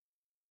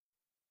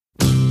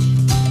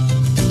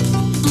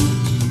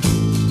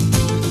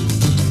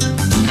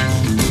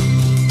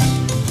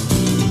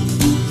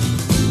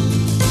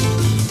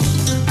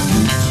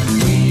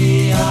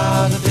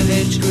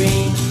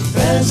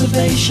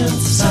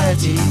Appreciation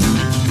Society.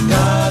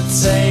 God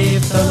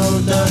save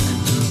Donald Duck,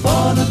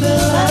 vaudeville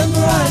and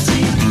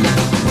variety.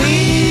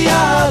 We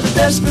are the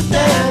Desperate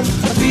Dan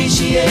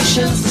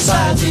Appreciation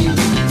Society.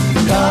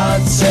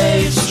 God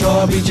save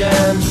strawberry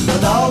jam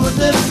and all the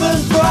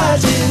different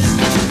varieties.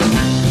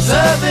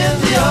 Preserving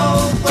the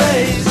old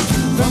ways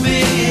from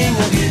being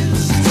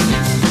abused.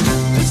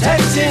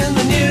 Protecting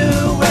the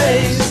new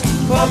ways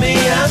for me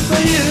and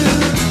for you.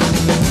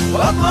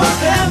 What more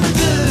can we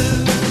do?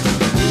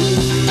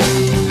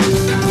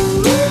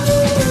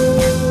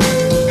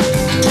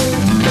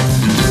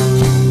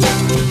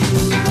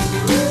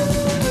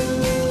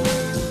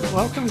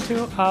 Welcome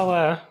to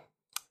our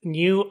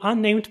new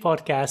unnamed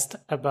podcast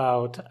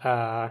about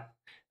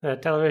the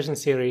television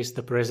series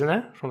The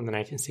Prisoner from the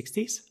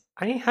 1960s.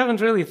 I haven't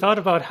really thought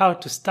about how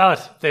to start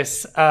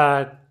this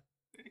kind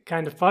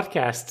of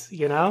podcast,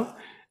 you know?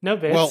 No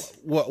bits.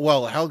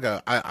 Well,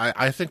 Helga,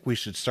 I think we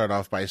should start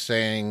off by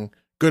saying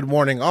good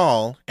morning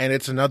all, and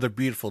it's another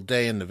beautiful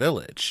day in the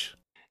village.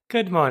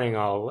 Good morning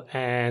all,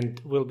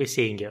 and we'll be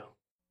seeing you.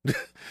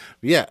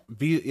 Be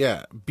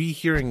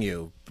hearing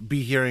you.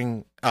 Be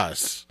hearing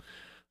us.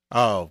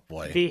 Oh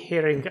boy. Be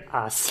hearing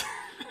us.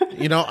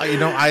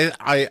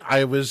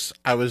 I was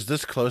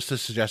this close to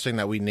suggesting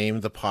that we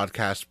name the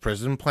podcast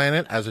Prison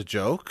Planet as a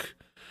joke.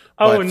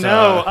 Oh, but,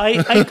 no,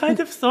 I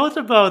kind of thought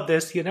about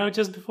this,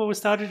 just before we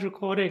started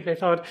recording. I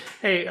thought,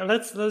 hey,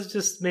 let's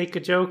just make a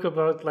joke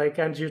about, like,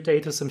 Andrew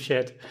Tate or some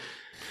shit.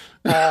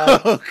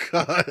 Oh,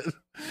 God.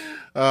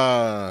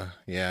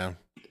 Yeah.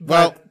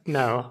 Well,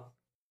 no.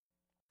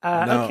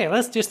 No. Okay,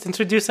 let's just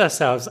introduce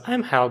ourselves.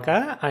 I'm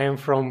Helga. I am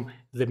from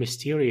the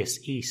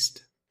mysterious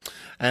East.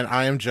 And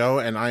I am Joe,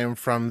 and I am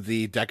from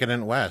the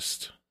decadent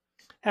West.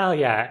 Hell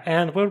yeah,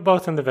 and we're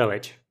both in the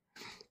village.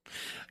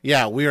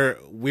 Yeah,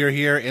 we're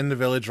here in the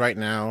village right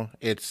now.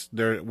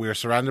 We're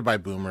surrounded by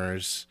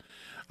boomers,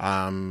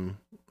 and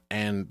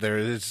there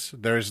is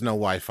no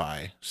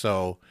Wi-Fi.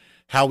 So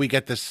how we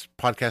get this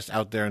podcast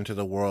out there into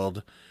the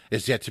world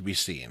is yet to be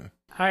seen.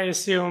 I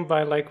assume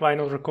by like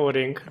vinyl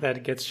recording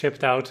that gets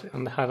shipped out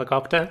on the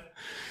helicopter.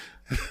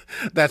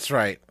 That's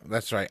right.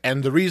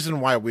 And the reason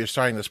why we're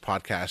starting this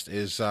podcast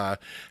is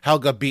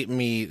Helga beat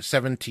me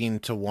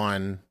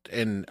 17-1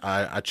 in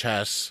a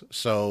chess.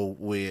 So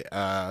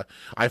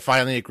I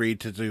finally agreed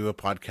to do a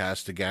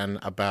podcast again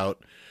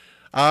about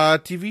a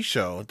TV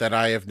show that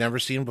I have never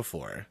seen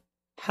before.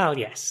 Hell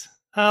yes.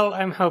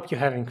 I hope you're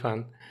having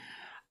fun.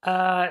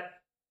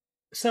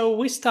 So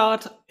we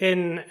start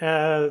in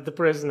The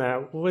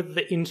Prisoner with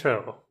the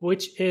intro,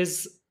 which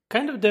is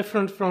kind of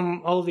different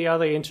from all the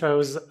other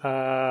intros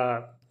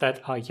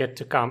that are yet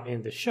to come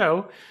in the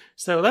show.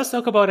 So let's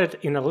talk about it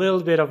in a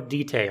little bit of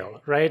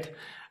detail, right?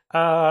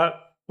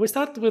 We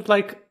start with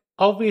like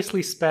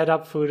obviously sped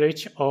up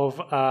footage of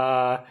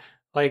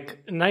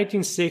like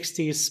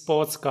 1960s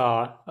sports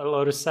car, a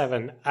Lotus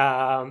 7,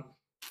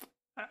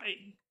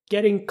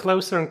 getting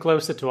closer and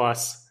closer to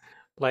us,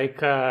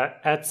 like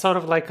at sort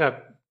of like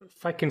a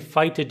fucking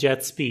fighter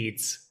jet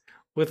speeds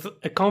with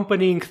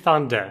accompanying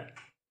thunder.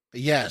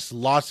 Yes,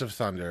 lots of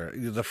thunder.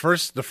 The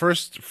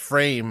first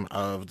frame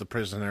of The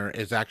Prisoner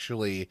is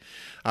actually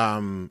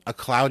a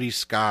cloudy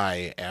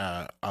sky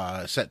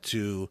set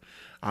to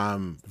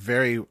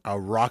very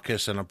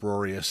raucous and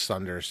uproarious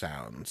thunder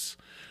sounds.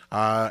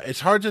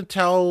 It's hard to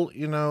tell,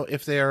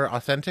 if they're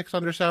authentic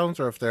thunder sounds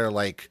or if they're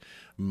like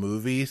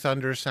movie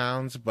thunder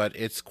sounds, but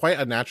it's quite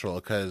unnatural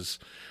because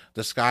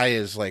the sky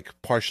is like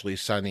partially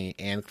sunny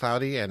and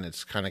cloudy, and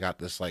it's kind of got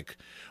this like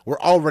we're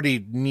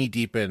already knee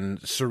deep in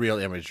surreal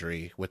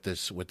imagery with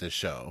this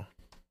show.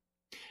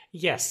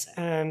 Yes,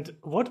 and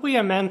what we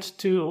are meant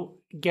to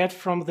get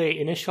from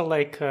the initial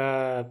like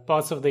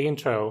parts of the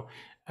intro,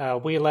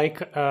 we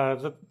like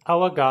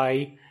our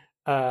guy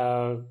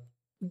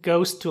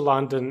goes to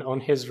London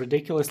on his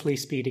ridiculously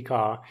speedy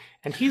car,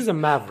 and he's a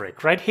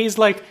maverick, right? He's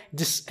like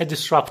a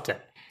disruptor.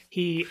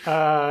 He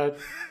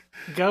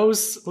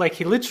goes like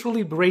he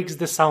literally breaks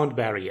the sound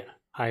barrier.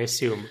 I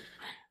assume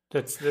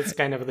that's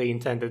kind of the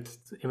intended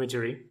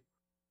imagery.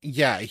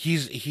 Yeah, he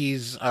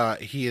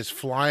is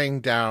flying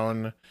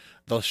down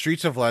the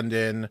streets of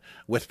London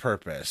with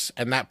purpose,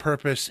 and that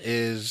purpose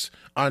is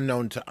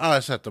unknown to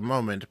us at the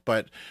moment.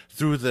 But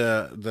through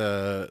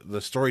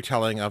the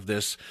storytelling of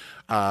this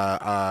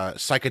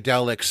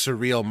psychedelic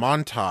surreal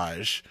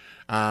montage,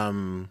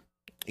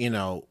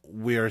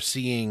 we're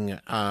seeing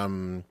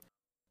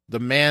the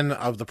man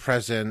of the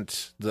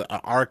present,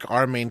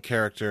 our main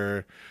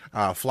character,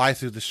 fly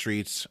through the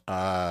streets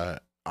on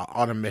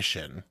a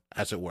mission,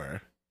 as it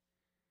were.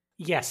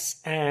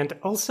 Yes, and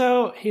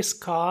also his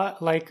car,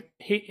 like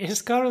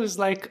his car is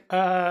like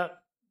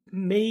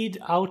made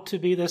out to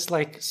be this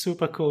like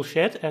super cool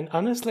shit. And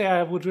honestly,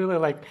 I would really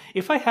like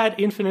if I had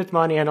infinite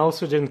money and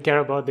also didn't care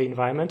about the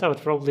environment, I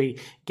would probably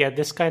get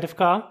this kind of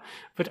car.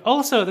 But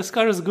also, this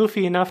car is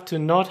goofy enough to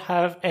not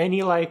have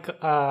any like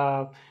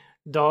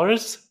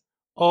doors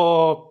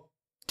or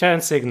turn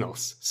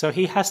signals. So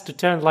he has to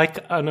turn like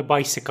on a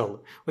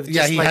bicycle with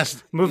Yeah, just he like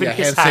has moving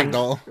his hand.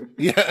 signal.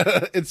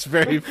 Yeah, it's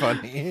very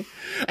funny.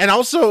 And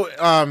also,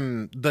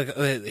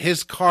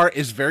 his car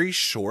is very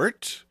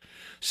short,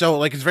 so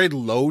like it's very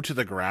low to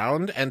the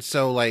ground, and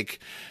so like,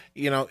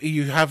 you know,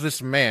 you have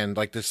this man,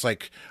 like this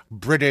like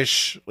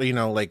British, you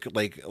know, like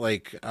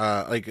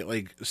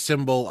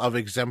symbol of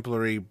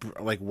exemplary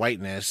like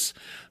whiteness,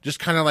 just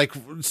kind of like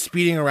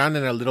speeding around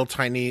in a little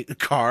tiny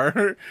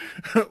car,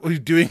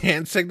 doing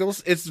hand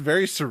signals. It's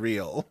very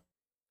surreal.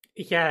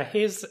 Yeah,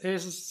 he's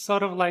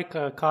sort of like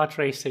a kart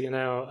racer, you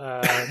know,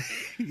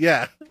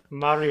 Yeah,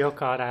 Mario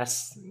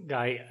Kart-ass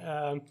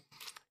guy.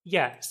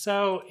 Yeah,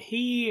 so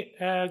he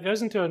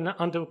goes into an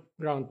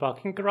underground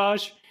parking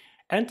garage,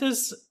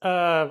 enters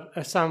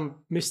some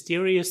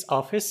mysterious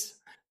office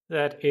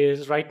that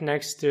is right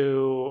next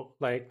to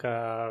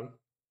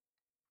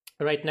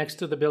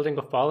the building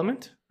of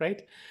Parliament,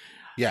 right?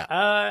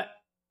 yeah,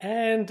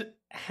 And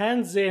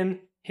hands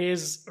in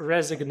his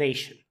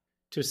resignation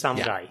to some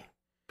Yeah. guy.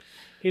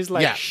 He's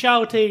like Yeah.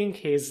 shouting.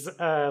 He's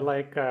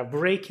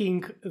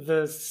breaking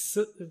the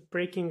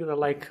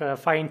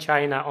fine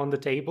china on the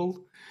table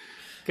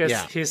because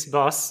Yeah. his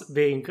boss,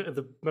 being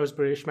the most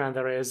British man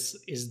there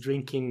is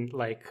drinking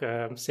like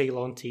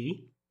Ceylon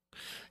tea.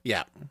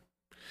 yeah.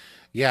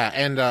 Yeah,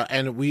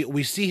 and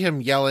we see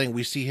him yelling,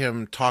 we see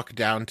him talk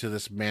down to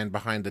this man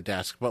behind the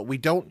desk, but we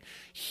don't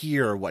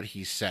hear what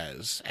he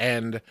says.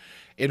 And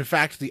in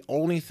fact, the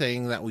only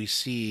thing that we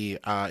see,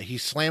 he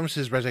slams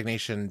his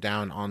resignation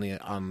down on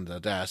the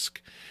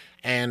desk,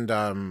 and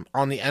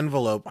on the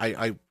envelope,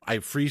 I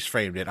freeze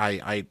framed it.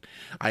 I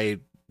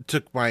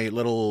took my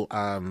little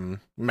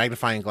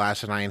magnifying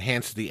glass and I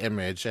enhanced the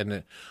image,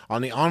 and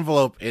on the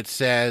envelope it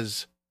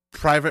says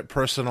 "private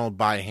personal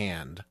by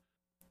hand."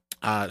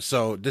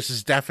 So this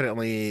is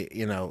definitely,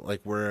 you know, like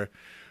we're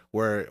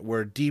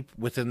deep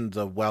within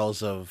the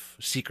wells of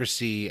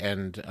secrecy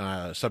and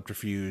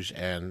subterfuge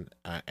and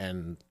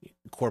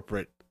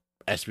corporate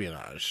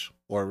espionage,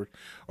 or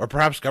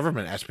perhaps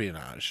government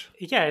espionage.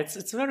 Yeah,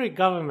 it's very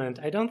government.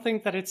 I don't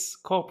think that it's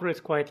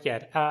corporate quite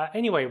yet.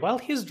 Anyway, while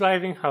he's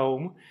driving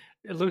home,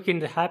 looking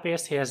the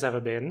happiest he has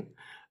ever been,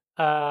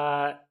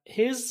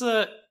 his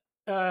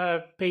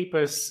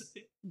papers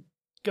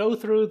go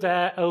through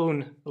their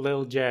own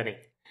little journey.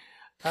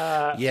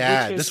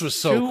 Yeah, which is this was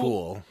so too-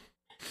 cool.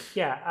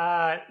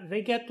 Yeah,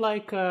 they get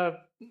like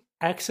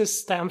access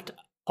stamped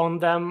on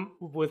them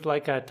with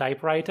like a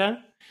typewriter,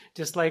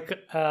 just like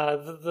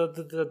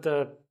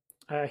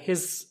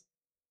his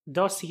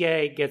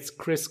dossier gets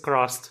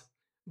crisscrossed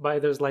by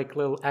those like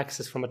little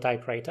axes from a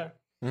typewriter,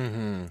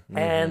 and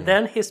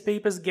then his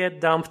papers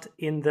get dumped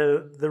in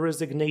the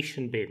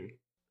resignation bin.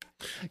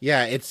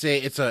 Yeah, it's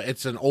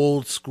an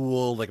old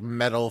school like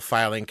metal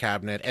filing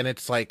cabinet, and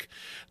it's like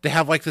they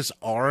have like this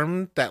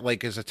arm that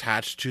like is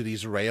attached to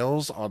these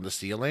rails on the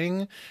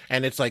ceiling,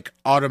 and it's like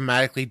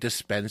automatically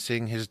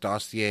dispensing his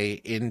dossier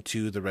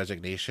into the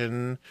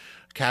resignation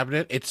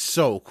cabinet. It's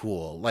so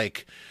cool.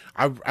 Like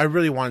I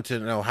really wanted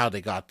to know how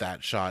they got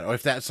that shot, or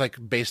if that's like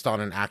based on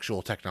an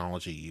actual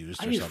technology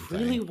used or I something.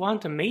 really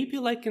want to. Maybe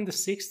like in the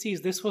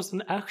 60s, this was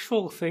an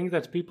actual thing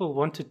that people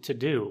wanted to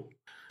do.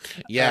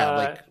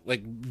 Yeah,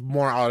 like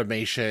more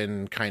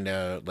automation, kind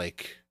of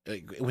like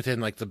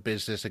within like the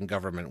business and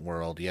government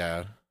world.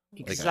 Yeah,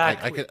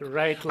 Exactly. I could,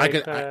 right.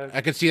 Like,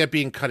 I could see that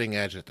being cutting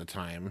edge at the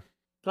time.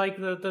 like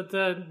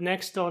the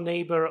next door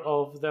neighbor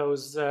of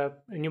those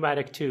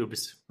pneumatic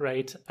tubes,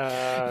 right?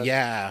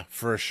 Yeah,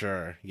 for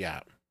sure.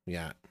 Yeah.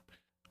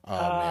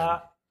 Oh man.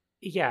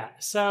 Yeah.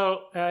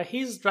 So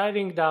he's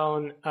driving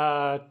down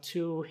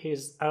to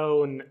his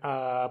own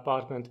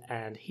apartment,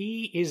 and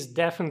he is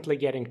definitely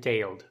getting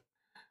tailed.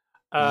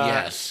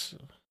 Yes.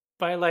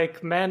 By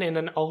like men in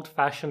an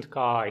old-fashioned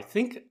car. I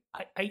think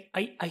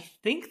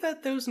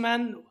that those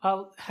men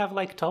have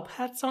like top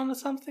hats on or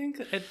something.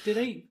 Did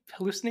I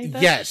hallucinate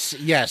that?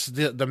 Yes.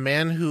 The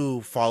man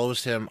who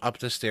follows him up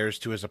the stairs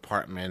to his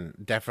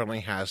apartment definitely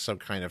has some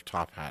kind of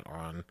top hat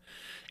on.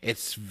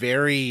 It's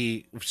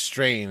very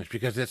strange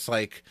because it's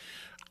like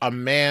a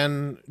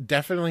man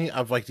definitely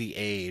of like the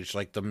age,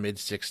 like the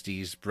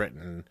mid-60s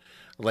Britain,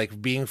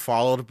 like being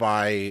followed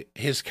by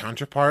his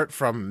counterpart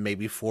from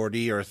maybe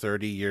 40 or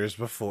 30 years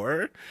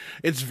before.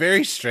 It's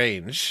very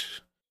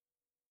strange.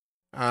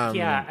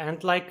 Yeah,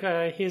 and like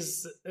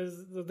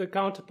the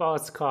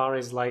counterpart's car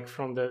is like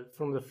from the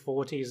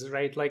 40s,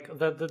 right? Like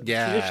the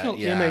traditional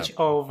image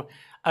of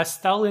a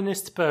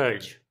Stalinist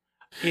purge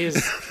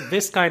is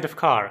this kind of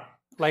car.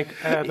 Like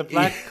the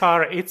black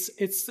car,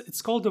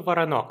 it's called the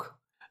Voronok,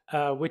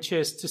 which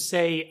is to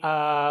say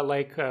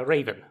like a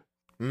raven.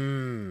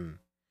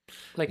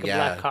 Like a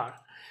black car.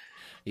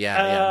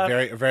 Yeah,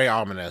 very very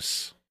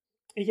ominous.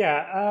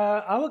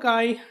 Yeah, our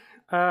guy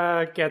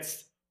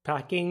gets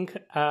packing,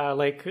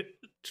 like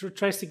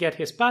tries to get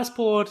his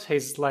passport,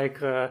 his like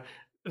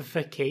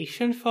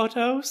vacation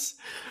photos.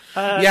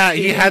 Yeah,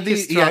 he in had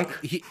his these. Yeah, trunk.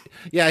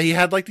 he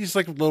had like these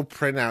like little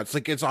printouts.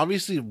 Like it's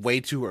obviously way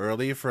too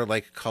early for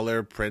like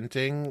color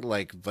printing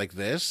like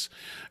this,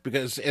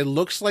 because it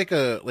looks like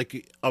a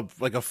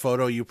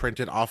photo you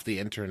printed off the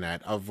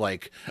internet of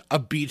like a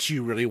beach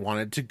you really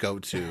wanted to go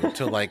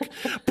to like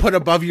put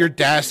above your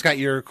desk at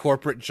your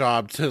corporate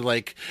job to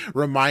like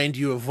remind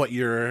you of what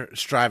you're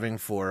striving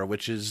for,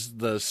 which is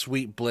the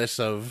sweet bliss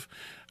of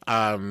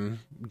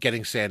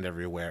getting sand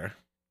everywhere.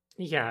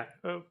 Yeah,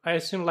 I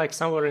assume like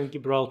somewhere in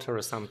Gibraltar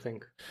or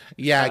something.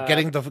 Yeah, Uh,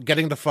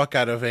 getting the fuck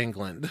out of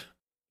England.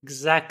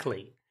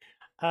 exactly.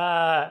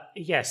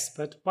 Yes,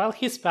 but while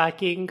he's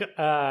packing,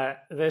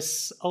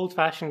 this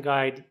old-fashioned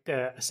guy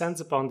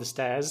ascends upon the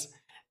stairs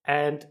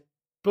and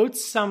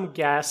puts some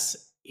gas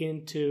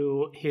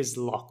into his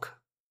lock.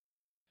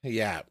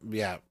 Yeah,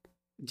 yeah.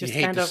 Just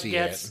hate kind to of see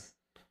gets,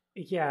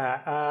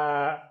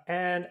 yeah,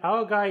 and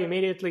our guy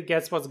immediately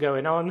gets what's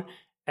going on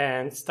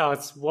and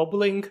starts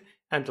wobbling.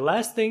 And the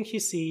last thing he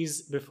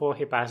sees before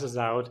he passes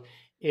out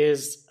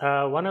is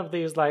one of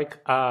these like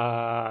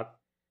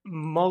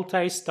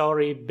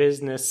multi-story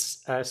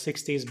business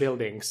 60s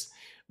buildings,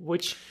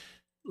 which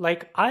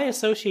like I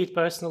associate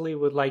personally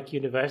with like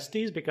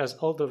universities, because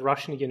all the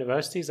Russian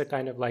universities are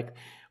kind of like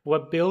were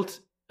built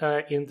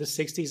in the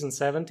 60s and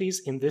 70s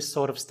in this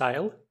sort of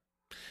style.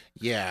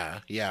 Yeah,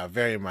 yeah,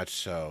 very much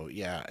so.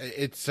 Yeah,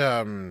 it's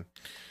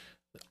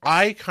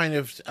I kind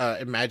of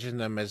imagine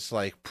them as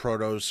like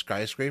proto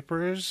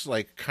skyscrapers,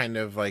 like kind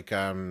of like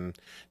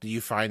do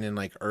you find in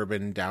like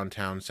urban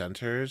downtown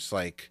centers,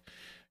 like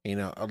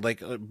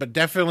but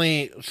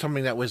definitely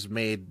something that was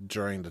made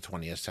during the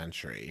 20th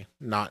century.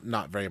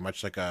 Not very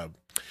much like a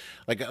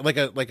like a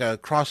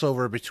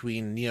crossover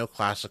between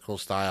neoclassical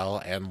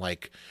style and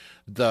like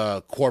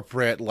the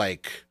corporate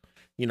like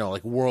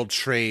like World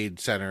Trade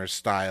Center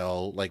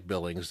style like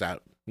buildings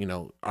that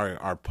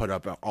are put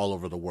up all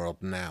over the world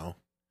now.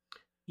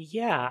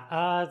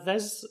 Yeah,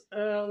 there's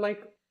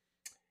like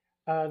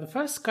the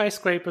first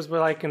skyscrapers were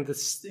like in the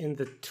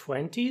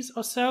 20s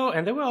or so,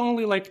 and they were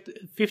only like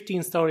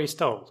 15 stories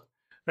tall,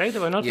 right? They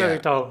were not very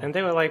Yeah. tall, and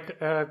they were like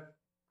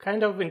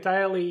kind of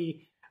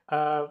entirely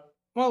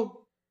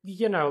well,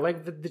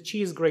 like the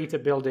cheese grater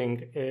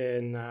building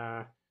in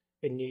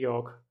New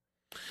York.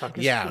 Fuck,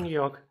 is it in Yeah. New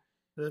York?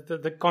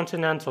 The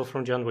Continental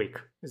from John Wick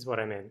is what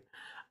I mean.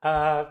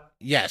 Uh,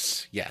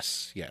 Yes.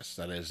 Yes. Yes.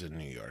 That is in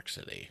New York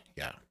City.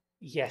 Yeah.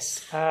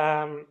 yes.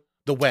 The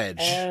Wedge.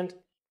 And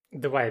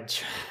the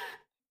wedge.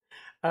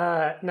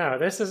 No,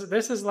 this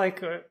is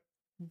like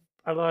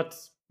a lot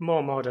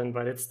more modern,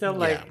 but it's still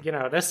like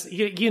this.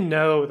 You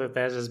know that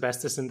there's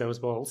asbestos in those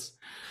walls.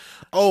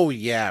 Oh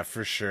yeah,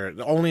 for sure.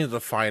 Only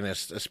the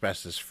finest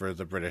asbestos for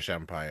the British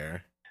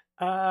Empire.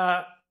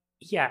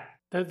 Yeah.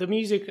 The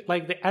music,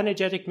 like the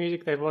energetic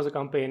music that was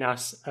accompanying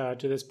us to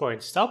this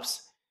point,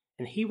 stops,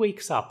 and he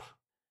wakes up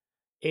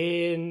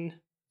in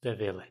the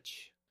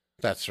village.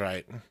 That's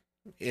right.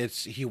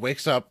 He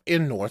wakes up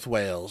in North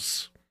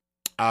Wales.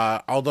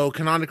 Although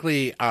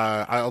canonically,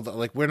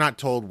 like we're not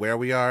told where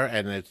we are,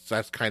 and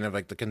that's kind of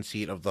like the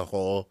conceit of the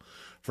whole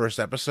first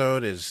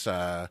episode is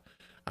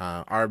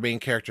our main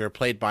character,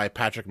 played by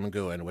Patrick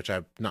McGowan, which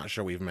I'm not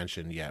sure we've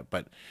mentioned yet,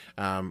 but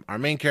our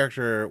main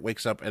character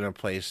wakes up in a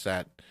place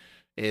that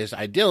is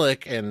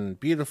idyllic and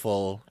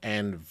beautiful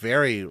and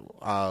very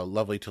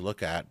lovely to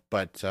look at,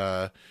 but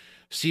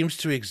seems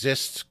to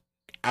exist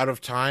out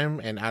of time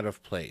and out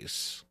of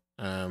place.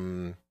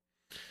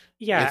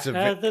 Yeah, It's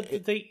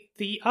a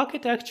the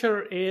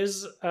architecture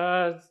is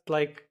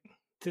like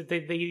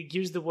they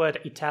use the word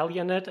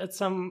Italianate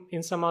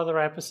in some other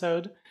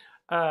episode,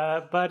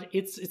 but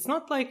it's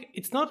not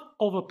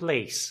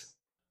overplace,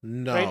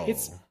 no, right?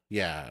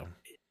 yeah,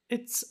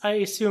 It's I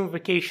assume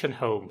vacation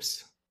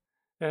homes.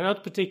 They're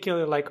not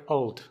particularly like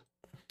old.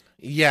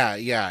 yeah.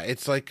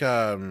 It's like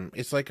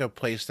a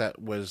place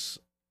that was.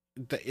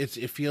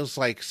 It feels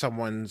like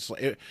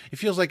it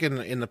feels like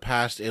in the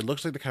past it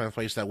looks like the kind of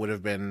place that would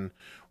have been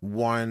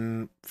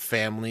one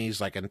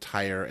family's like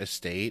entire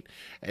estate.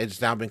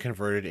 It's now been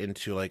converted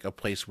into like a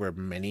place where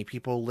many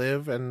people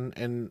live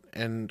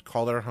and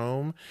call their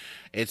home.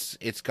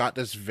 It's got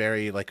this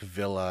very like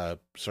villa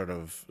sort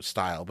of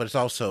style, but it's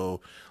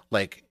also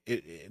like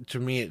to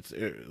me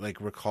it like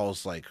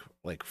recalls like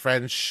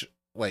French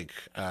like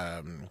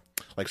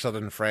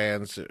southern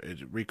France. It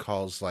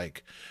recalls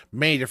like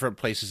many different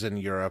places in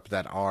Europe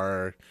that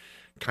are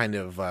kind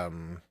of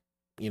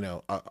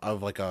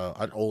of like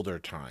an older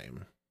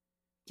time.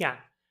 Yeah.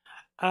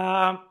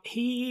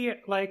 He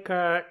like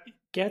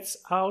gets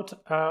out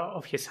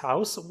of his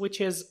house,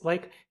 which is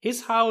like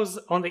his house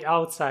on the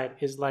outside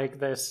is like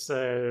this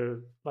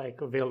like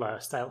villa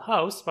style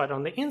house, but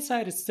on the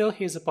inside it's still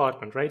his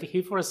apartment, right?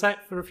 He for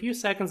a few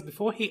seconds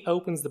before he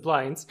opens the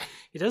blinds,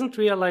 he doesn't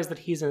realize that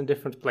he's in a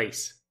different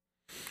place.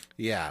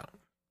 Yeah.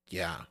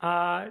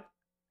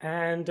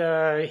 And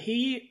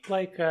he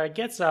like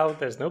gets out.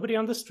 There's nobody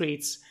on the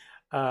streets,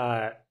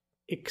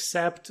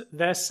 except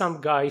there's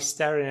some guy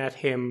staring at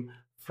him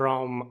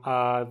from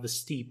the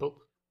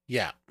steeple.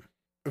 Yeah.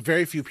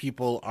 very few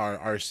people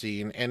are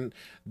seen, and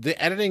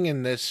the editing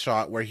in this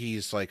shot where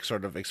he's like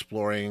sort of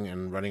exploring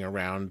and running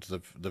around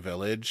the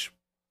village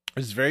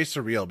is very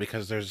surreal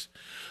because there's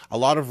a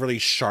lot of really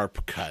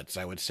sharp cuts.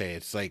 I would say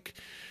it's like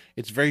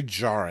it's very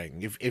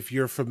jarring. If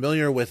you're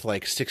familiar with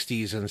like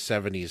 60s and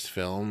 70s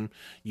film,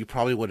 you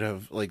probably would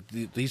have like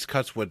these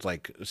cuts would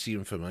like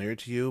seem familiar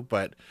to you.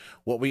 But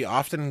what we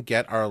often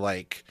get are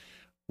like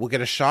we'll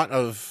get a shot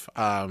of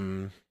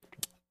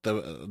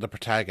the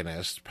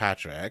protagonist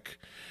Patrick,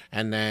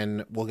 and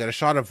then we'll get a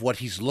shot of what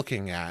he's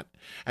looking at,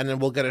 and then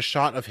we'll get a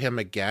shot of him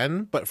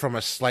again, but from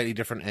a slightly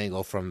different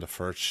angle from the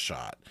first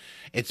shot.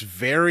 It's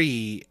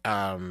very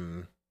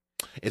disorienting.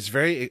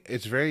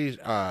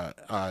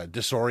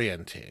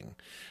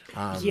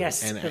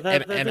 Yes, And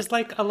there's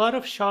like a lot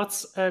of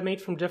shots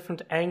made from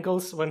different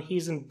angles when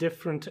he's in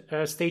different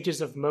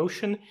stages of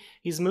motion.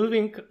 He's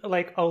moving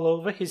like all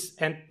over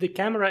and the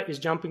camera is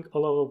jumping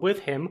all over with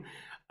him.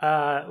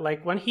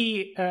 Like when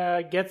he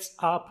gets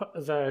up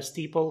the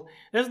steeple,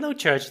 there's no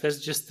church,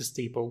 there's just the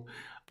steeple.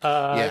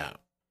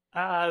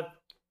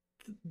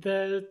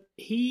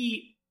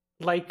 He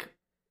like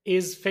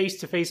is face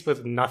to face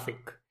with nothing.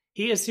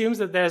 He assumes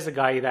that there's a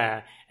guy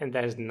there, and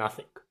there's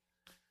nothing.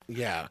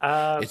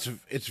 Yeah,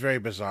 it's very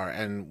bizarre.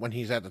 And when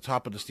he's at the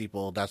top of the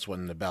steeple, that's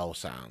when the bell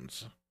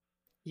sounds.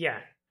 Yeah.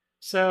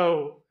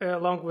 So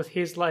along with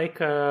his like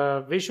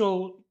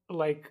visual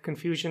like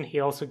confusion, he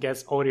also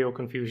gets audio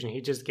confusion.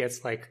 He just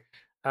gets like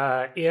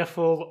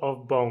earful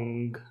of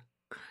bong.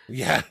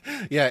 Yeah,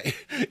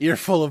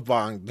 earful of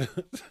bong.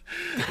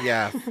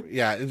 yeah.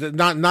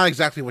 Not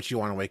exactly what you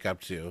want to wake up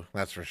to.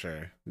 That's for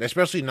sure.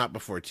 Especially not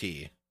before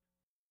tea.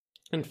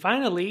 And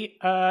finally,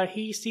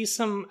 he sees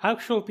some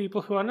actual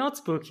people who are not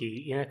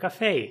spooky in a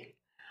cafe.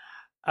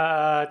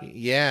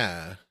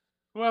 Yeah.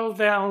 Well,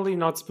 they're only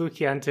not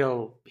spooky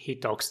until he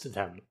talks to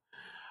them.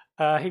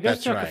 He goes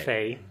to a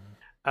cafe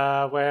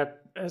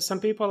where some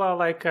people are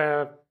like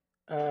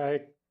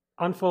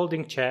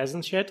unfolding chairs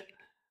and shit,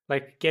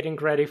 like getting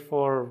ready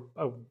for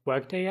a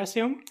workday, I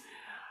assume.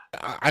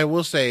 I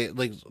will say,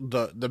 like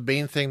the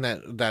main thing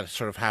that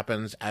sort of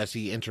happens as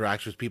he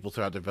interacts with people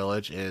throughout the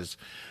village is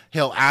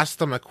he'll ask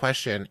them a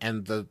question,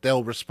 and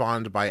they'll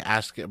respond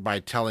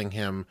by telling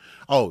him,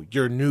 "Oh,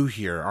 you're new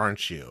here,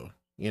 aren't you?"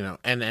 You know,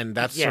 and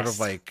that's sort of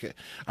like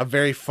a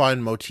very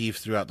fun motif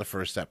throughout the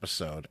first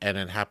episode, and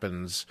it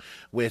happens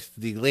with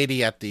the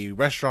lady at the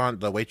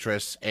restaurant, the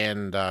waitress,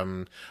 and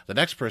the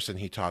next person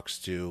he talks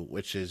to,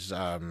 which is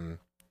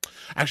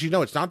actually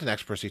no, it's not the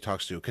next person he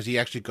talks to because he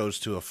actually goes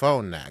to a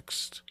phone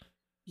next.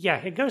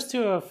 Yeah, he goes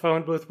to a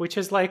phone booth, which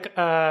is like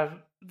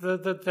the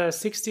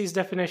 60s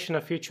definition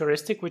of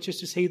futuristic, which is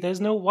to say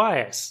there's no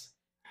wires.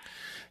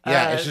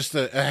 Yeah, it's just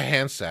a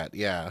handset,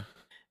 yeah.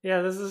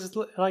 Yeah, this is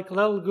like a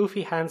little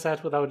goofy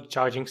handset without a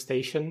charging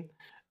station.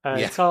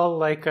 It's all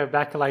like a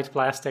backlight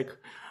plastic.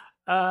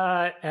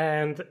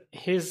 And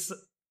he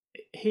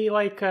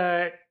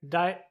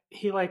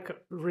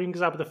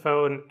rings up the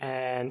phone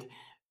and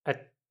a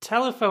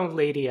telephone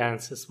lady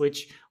answers,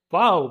 which...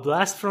 Wow,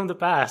 blast from the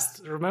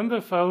past. Remember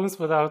phones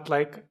without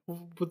like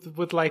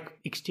with like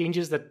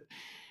exchanges that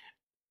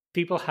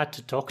people had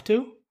to talk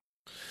to?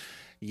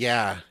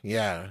 Yeah.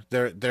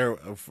 There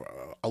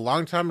a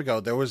long time ago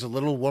there was a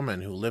little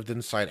woman who lived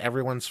inside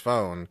everyone's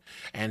phone,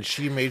 and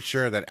she made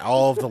sure that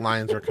all of the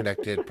lines were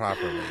connected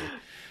properly.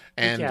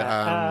 And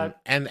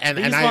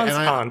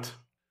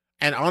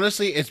and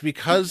honestly, it's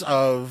because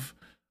of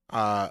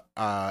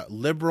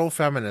liberal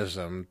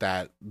feminism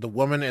that the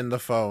woman in the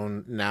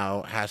phone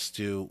now has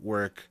to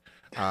work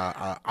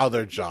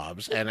other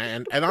jobs,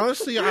 and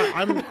honestly,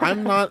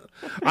 I'm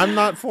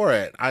not for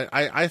it.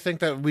 I think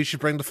that we should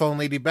bring the phone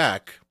lady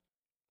back.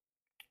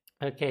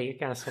 Okay, you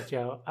cancel,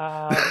 Joe.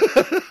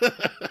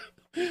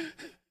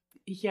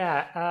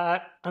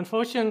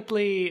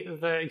 Unfortunately,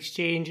 the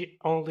exchange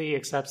only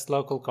accepts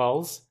local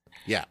calls.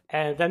 Yeah,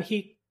 and then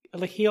he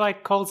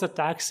calls a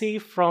taxi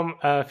from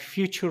a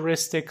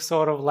futuristic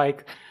sort of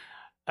like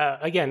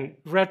again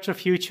retro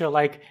future,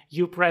 like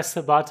you press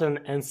a button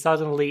and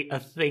suddenly a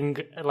thing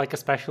like a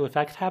special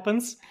effect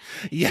happens.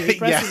 So he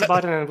presses a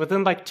button and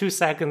within like 2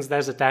 seconds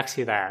there's a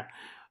taxi there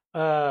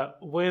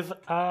with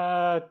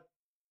a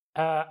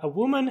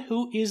woman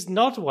who is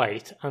not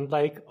white,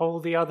 unlike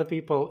all the other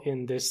people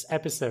in this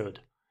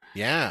episode.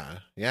 The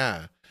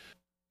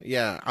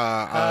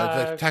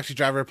taxi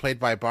driver played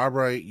by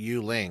Barbara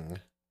Yu Ling.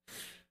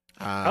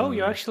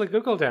 You actually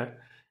Googled it.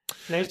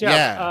 Nice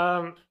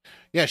job.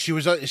 Yeah, she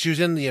was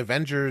in the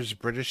Avengers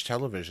British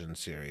television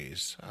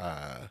series.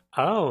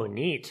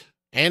 Neat.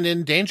 And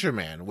in Danger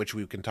Man, which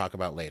we can talk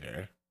about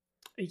later.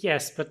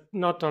 Yes, but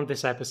not on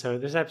this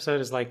episode. This episode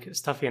is like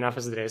stuffy enough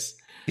as it is.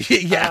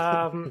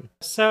 Yeah.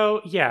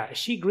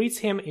 She greets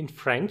him in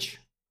French.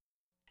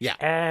 Yeah.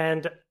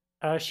 And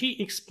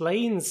she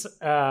explains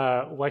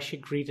why she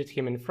greeted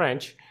him in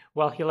French.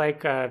 While he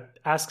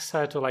asks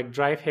her to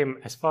drive him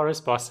as far as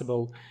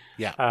possible.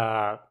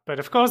 Yeah. But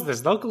of course,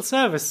 there's local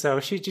service, so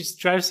she just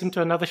drives him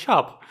to another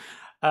shop.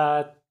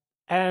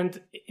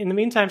 And in the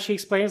meantime, she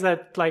explains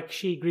that like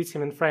she greets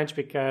him in French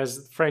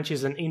because French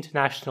is an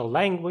international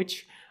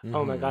language.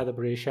 Oh my God, the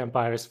British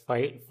Empire is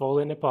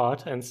falling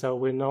apart, and so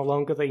we're no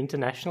longer the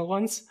international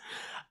ones.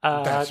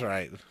 That's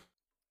right.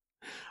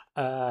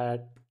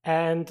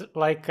 And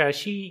like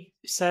she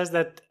says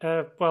that,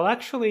 well,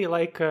 actually,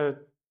 like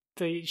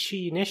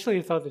she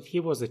initially thought that he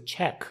was a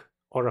Czech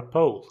or a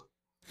Pole.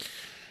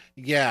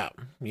 Yeah.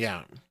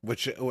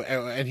 Which,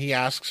 and he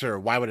asks her,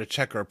 why would a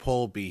Czech or a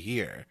Pole be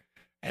here?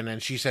 And then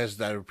she says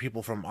that are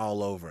people from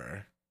all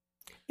over.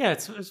 Yeah,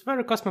 it's a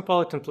very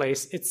cosmopolitan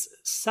place. It's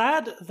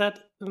sad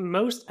that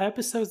most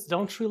episodes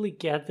don't really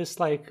get this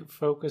like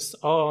focus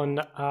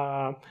on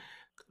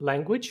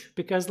language,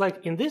 because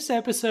like in this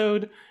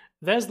episode,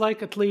 there's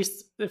like at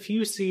least a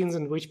few scenes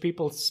in which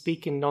people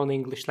speak in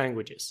non-English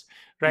languages,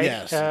 right?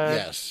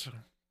 Yes.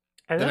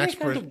 And then they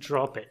kind of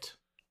drop it.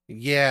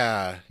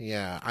 Yeah.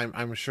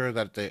 I'm sure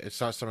that it's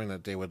not something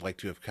that they would like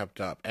to have kept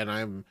up, and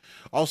I'm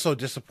also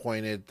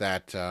disappointed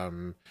that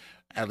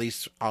at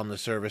least on the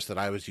service that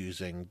I was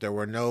using, there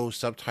were no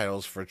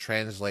subtitles for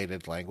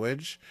translated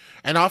language,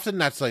 and often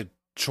that's like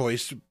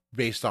choice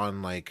based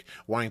on like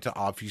wanting to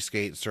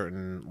obfuscate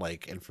certain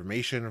like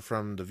information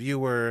from the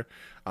viewer,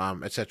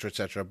 et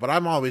cetera. But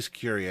I'm always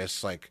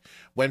curious, like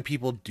when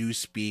people do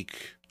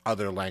speak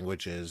other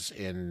languages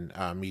in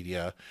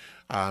media,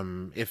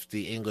 if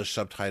the English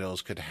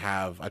subtitles could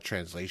have a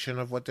translation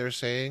of what they're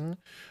saying,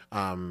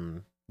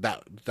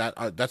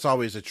 that's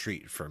always a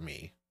treat for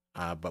me.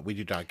 But we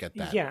do not get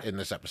that in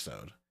this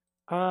episode.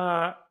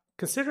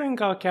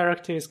 Considering our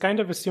character is kind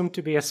of assumed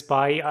to be a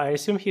spy, I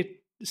assume he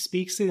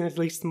speaks in at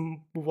least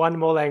one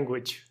more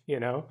language,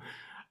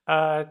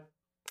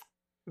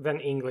 than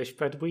English,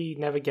 but we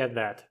never get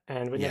that,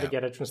 and we never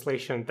get a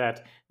translation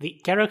that the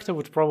character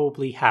would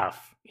probably have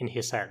in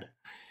his head.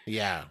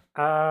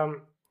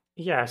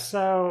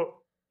 So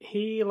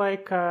he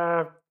like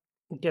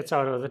gets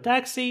out of the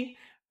taxi.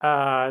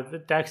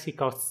 The taxi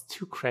costs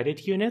 2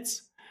 credit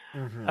units.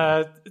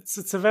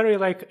 It's a very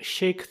like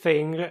chic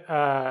thing,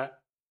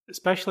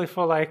 especially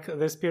for like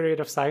this period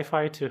of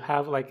sci-fi, to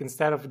have like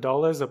instead of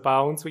dollars or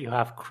pounds, you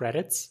have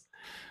credits.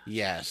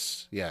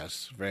 Yes,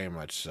 very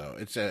much so.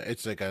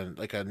 It's like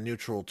a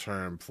neutral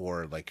term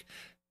for like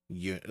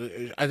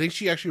I think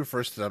she actually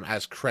refers to them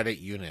as credit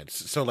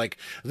units. So like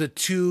the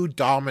 2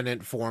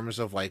 dominant forms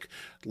of like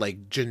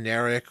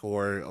generic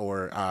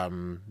or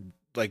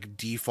like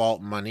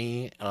default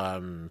money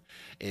are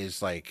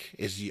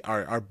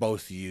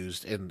both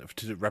used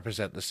to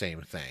represent the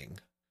same thing.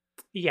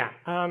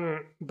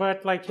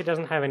 But like he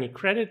doesn't have any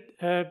credit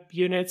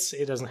units.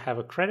 He doesn't have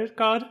a credit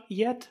card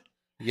yet.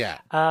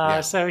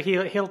 So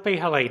he'll pay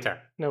her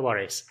later. No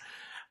worries.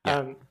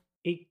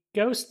 He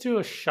goes to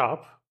a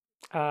shop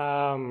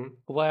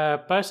where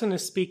a person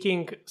is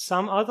speaking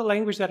some other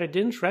language that I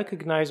didn't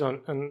recognize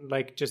on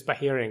like just by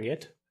hearing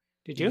it.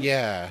 Did you?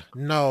 Yeah.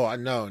 No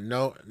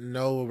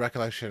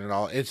recollection at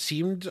all. It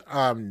seemed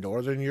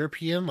Northern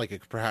European, like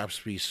it could perhaps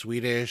be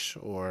Swedish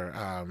or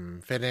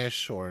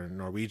Finnish or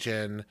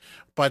Norwegian,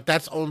 but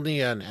that's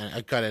only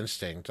a gut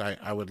instinct.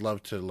 I would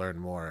love to learn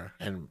more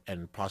and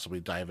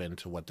possibly dive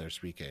into what they're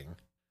speaking.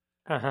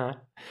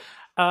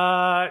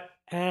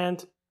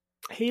 And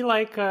he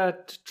like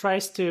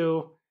tries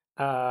to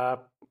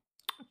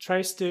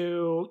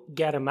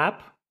get a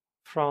map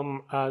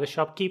from the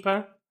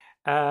shopkeeper.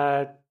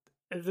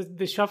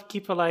 The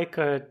shopkeeper like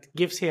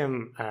gives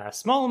him a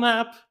small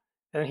map,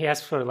 and he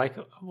asks for like,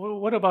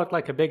 what about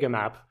like a bigger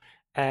map?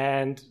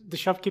 And the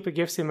shopkeeper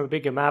gives him a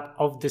bigger map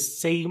of the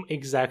same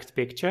exact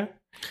picture.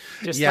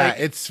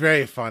 It's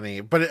very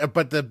funny,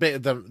 but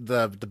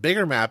the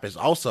bigger map is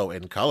also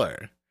in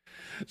color.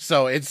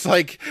 So it's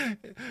like,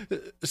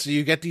 so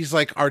you get these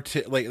like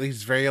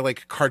these very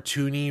like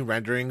cartoony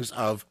renderings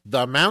of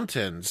the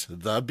mountains,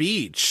 the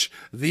beach,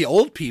 the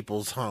old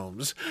people's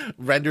homes,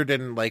 rendered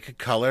in like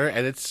color,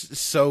 and it's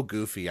so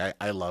goofy.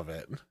 I love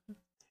it.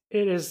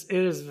 It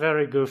is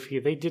very goofy.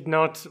 They did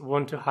not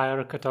want to hire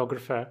a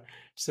cartographer,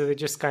 so they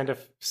just kind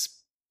of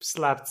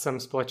slapped some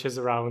splotches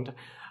around.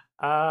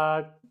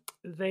 By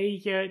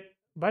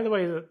the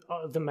way,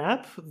 the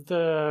map,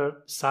 the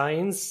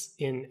signs,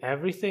 in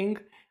everything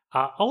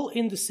are all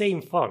in the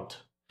same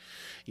font.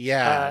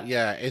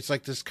 It's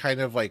like this kind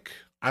of like,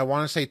 I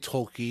want to say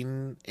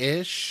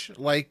Tolkien-ish,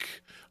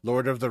 like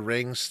Lord of the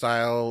Rings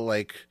style,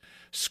 like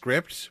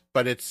script,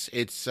 but it's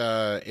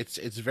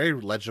very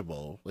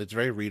legible. It's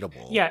very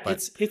readable.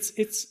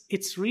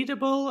 It's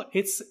readable.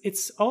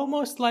 It's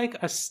almost like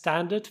a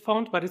standard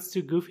font, but it's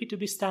too goofy to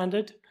be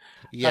standard.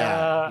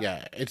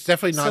 It's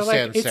definitely not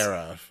sans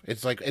serif.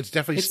 It's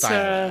definitely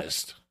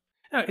stylized.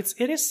 No,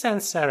 it is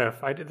sans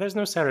serif. There's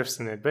no serifs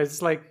in it, but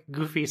it's like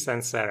goofy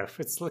sans serif.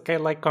 It's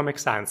like Comic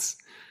Sans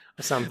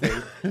or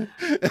something.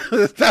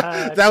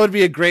 that would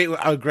be a great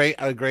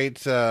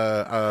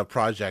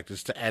project,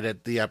 is to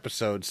edit the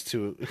episodes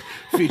to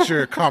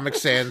feature Comic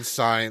Sans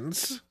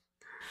signs.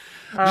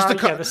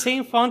 The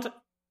same font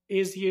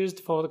is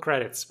used for the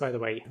credits, by the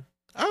way.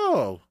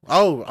 Oh,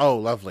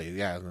 lovely.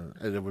 Yeah,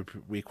 it would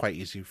be quite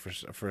easy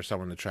for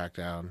someone to track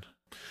down.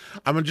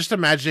 I'm just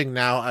imagining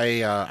now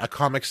a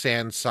Comic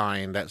Sans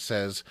sign that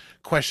says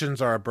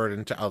 "Questions are a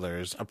burden to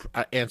others,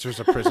 answers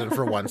a prison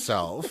for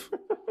oneself."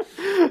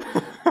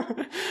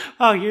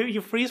 Oh,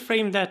 you freeze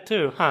frame that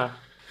too, huh?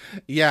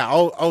 Yeah.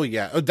 Oh,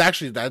 yeah.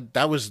 Actually,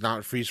 that was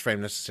not freeze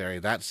frame necessary.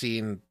 That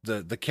scene,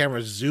 the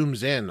camera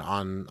zooms in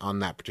on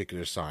that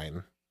particular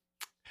sign.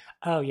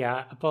 Oh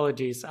yeah,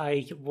 apologies.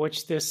 I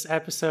watched this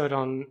episode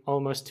on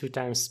almost 2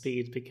 times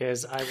speed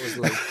because I was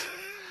late.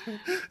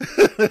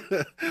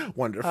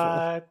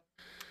 Wonderful.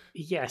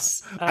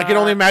 Yes. I can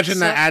only imagine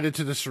that added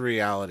to the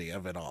surreality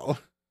of it all.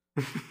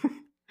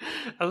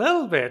 A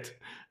little bit.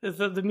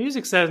 The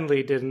music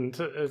certainly didn't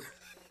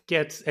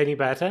get any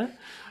better.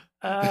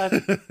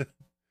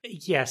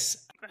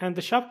 Yes. And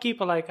the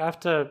shopkeeper, like,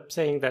 after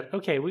saying that,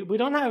 okay, we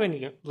don't have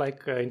any,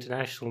 like,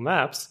 international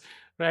maps,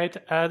 right?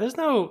 There's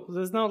no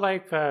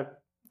like,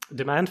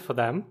 demand for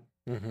them.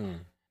 Mm-hmm.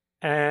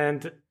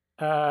 And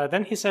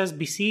then he says,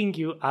 be seeing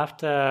you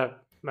after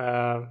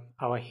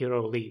our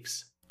hero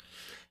leaves.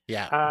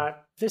 Yeah.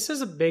 This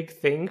is a big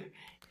thing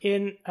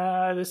in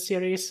the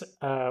series.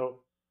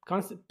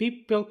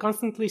 People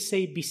constantly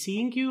say "be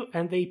seeing you,"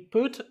 and they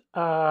put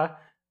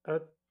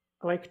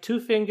like 2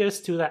 fingers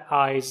to their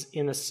eyes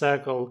in a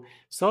circle,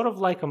 sort of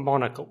like a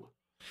monocle.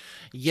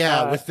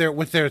 Yeah,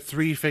 with their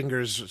 3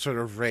 fingers sort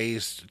of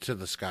raised to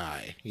the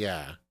sky.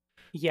 Yeah.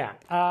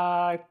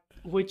 Yeah.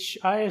 Which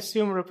I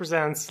assume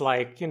represents,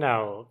 like,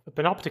 a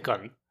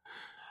panopticon.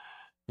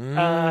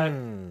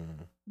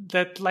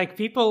 That, like,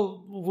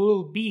 people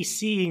will be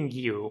seeing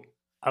you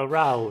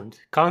around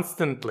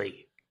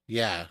constantly.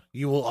 Yeah,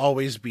 you will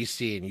always be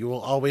seen. You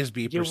will always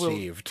be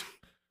perceived.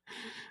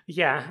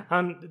 Yeah,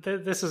 and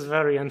this is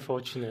very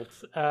unfortunate.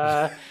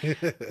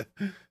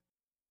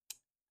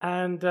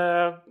 And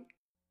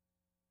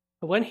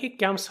when he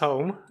comes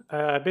home,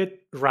 a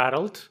bit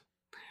rattled,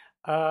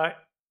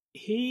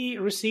 he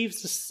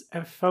receives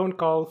a phone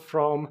call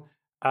from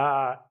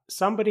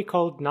somebody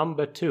called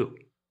Number 2,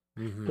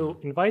 who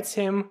invites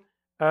him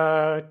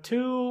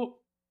to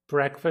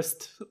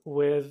breakfast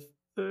with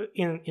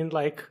in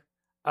like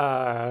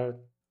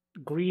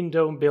Green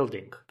Dome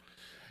building.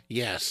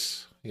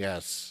 Yes.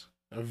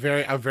 A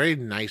very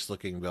nice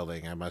looking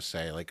building, I must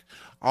say. Like,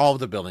 all of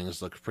the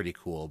buildings look pretty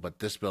cool, but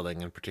this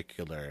building in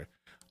particular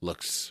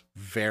looks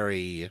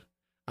very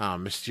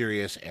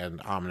mysterious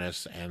and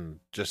ominous, and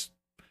just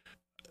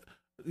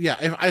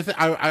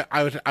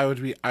I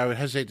would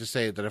hesitate to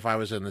say that if I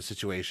was in this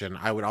situation,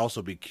 I would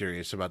also be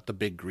curious about the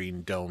big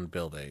green dome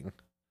building.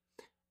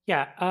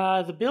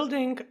 Yeah, the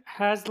building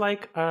has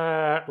like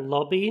a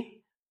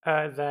lobby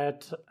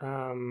that's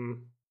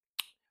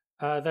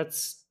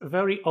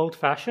very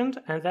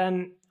old-fashioned, and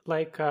then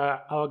like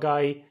our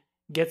guy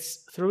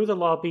gets through the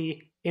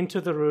lobby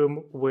into the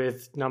room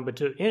with Number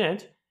 2 in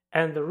it,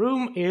 and the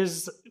room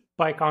is,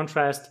 by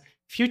contrast,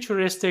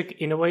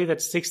 futuristic in a way that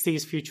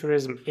 60s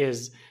futurism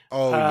is.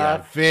 Oh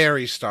yeah,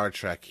 very Star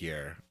Trek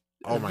here.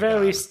 Oh my god.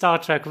 Very Star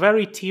Trek,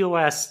 very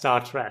TOS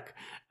Star Trek.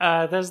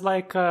 There's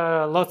like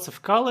lots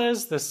of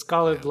colors, there's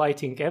colored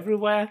lighting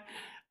everywhere.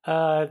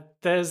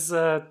 There's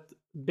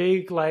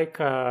big like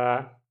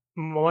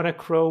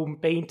monochrome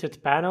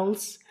painted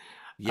panels.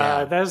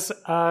 Yeah. There's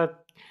a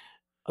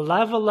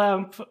lava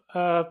lamp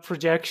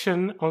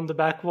projection on the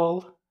back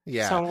wall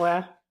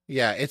somewhere.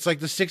 Yeah, it's like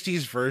the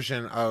 60s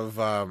version of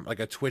like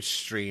a Twitch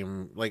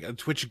stream, like a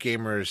Twitch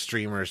gamer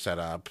streamer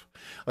setup.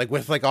 Like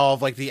with like all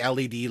of like the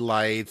LED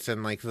lights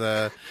and like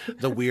the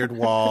weird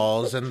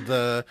walls and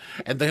the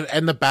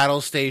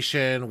battle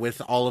station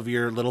with all of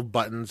your little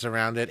buttons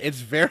around it.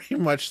 It's very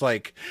much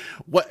like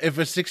what if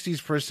a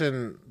 60s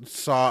person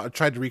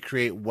tried to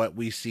recreate what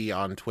we see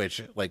on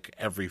Twitch like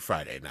every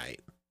Friday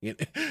night.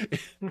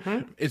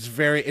 It's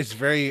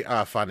very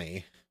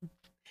funny.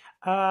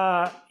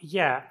 He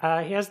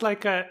has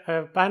like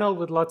a panel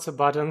with lots of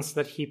buttons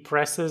that he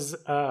presses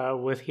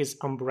with his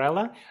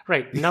umbrella.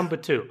 Right, Number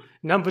 2.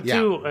 Number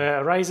 2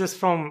 rises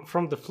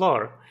from the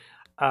floor.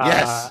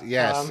 Yes.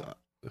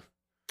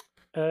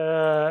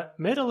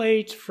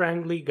 Middle-aged,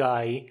 friendly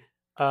guy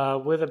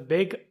with a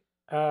big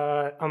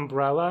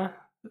umbrella.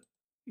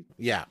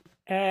 Yeah.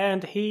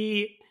 And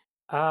he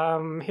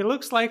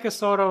looks like a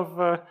sort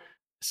of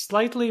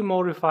slightly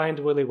more refined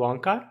Willy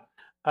Wonka.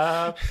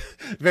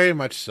 Very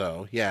much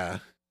so. Yeah.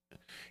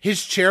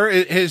 His chair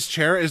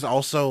is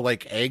also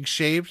like egg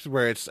shaped,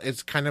 where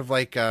it's kind of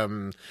like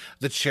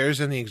the chairs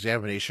in the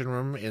examination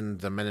room in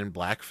the Men in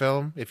Black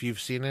film, if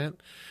you've seen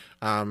it.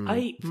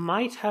 I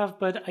might have,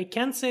 but I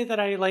can't say that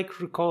I like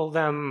recall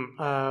them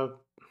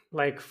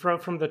like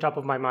from the top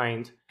of my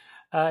mind.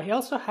 He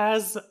also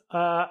has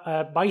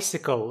a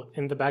bicycle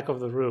in the back of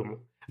the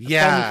room. A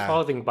penny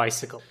farthing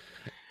bicycle.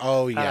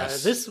 Oh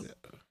yes.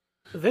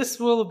 This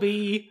will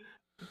be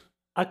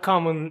a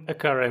common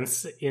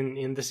occurrence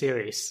in the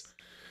series.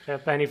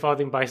 Penny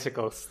farthing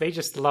bicycles. They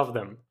just love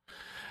them.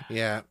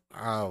 Yeah.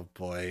 Oh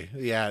boy.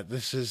 Yeah.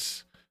 This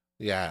is.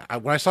 Yeah.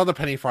 When I saw the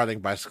penny farthing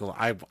bicycle,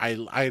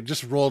 I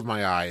just rolled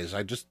my eyes.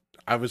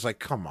 I was like,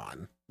 come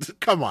on,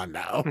 come on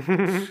now.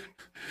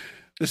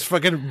 This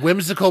fucking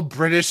whimsical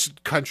British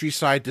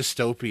countryside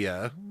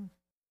dystopia.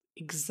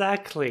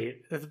 Exactly.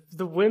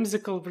 The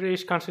whimsical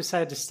British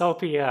countryside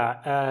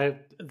dystopia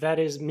that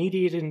is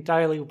mediated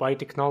entirely by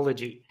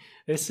technology.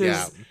 This Yeah.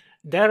 is,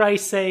 dare I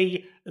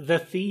say, the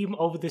theme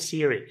of the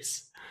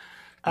series.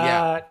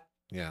 Yeah.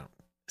 Yeah.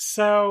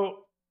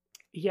 So,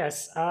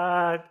 yes.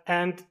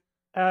 And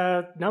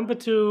number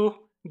two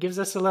gives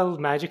us a little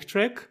magic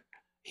trick.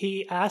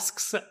 He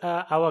asks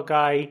our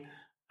guy,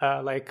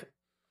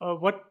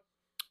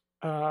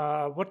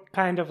 what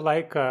kind of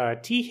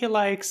tea he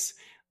likes,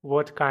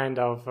 what kind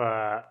of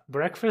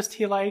breakfast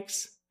he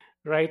likes,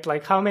 right?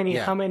 Like how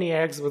Yeah. many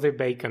eggs with a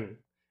bacon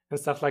and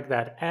stuff like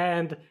that.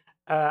 And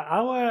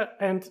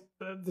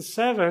the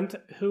servant,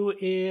 who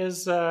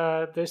is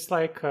this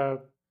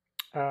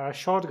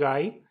short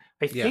guy.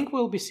 I Yeah. think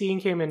we'll be seeing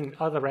him in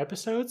other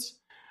episodes.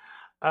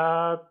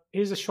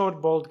 He's a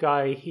short, bald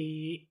guy.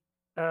 He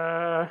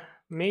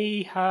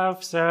may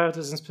have served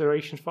as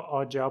inspiration for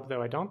Oddjob,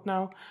 though I don't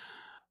know.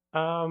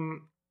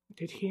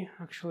 Did he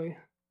actually?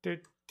 Do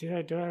I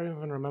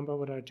even remember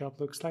what Oddjob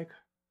looks like?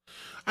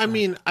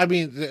 He's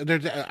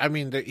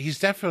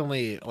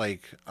definitely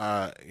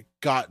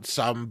got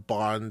some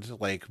Bond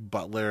like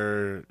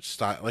Butler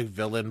style, like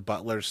villain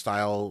Butler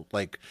style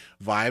like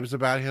vibes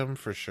about him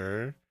for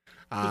sure.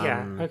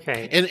 Yeah.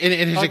 Okay. In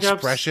his Oddjob's-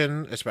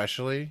 expression,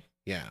 especially.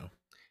 Yeah.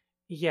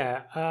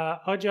 Yeah.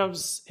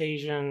 Oddjob's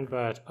Asian,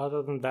 but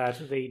other than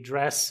that, they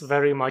dress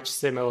very much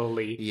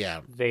similarly.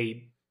 Yeah.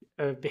 They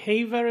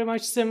behave very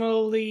much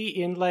similarly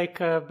in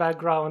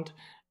background,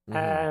 Mhm.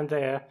 and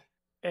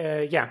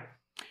yeah.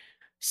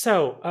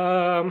 So,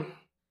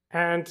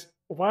 and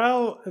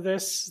while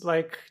this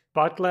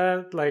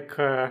butler,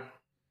 the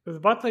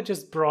butler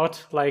just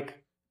brought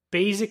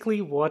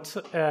basically what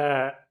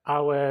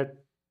our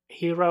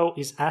hero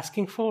is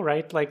asking for,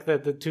 right? Like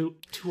the two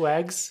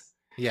eggs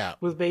Yeah.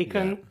 with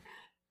bacon,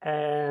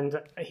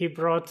 and he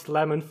brought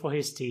lemon for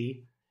his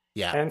tea.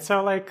 Yeah. And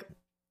so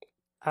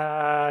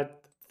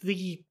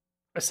the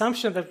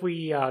assumption that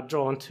we are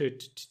drawn to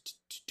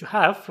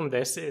have from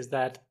this is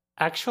that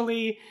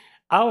actually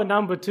our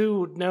number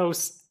two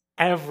knows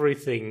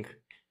everything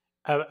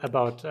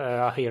about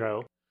our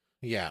hero.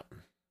 Yeah.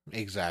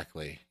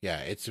 Exactly. Yeah.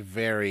 It's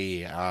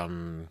very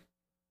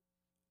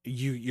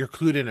you're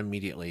clued in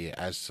immediately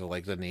as to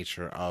like the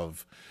nature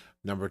of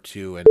number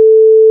two and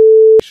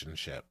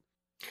relationship.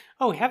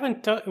 Oh, we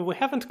haven't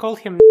called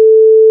him.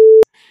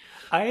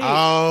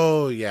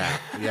 Oh yeah,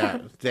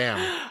 damn.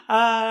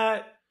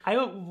 I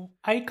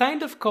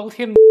kind of called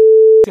him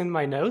in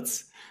my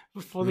notes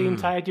for the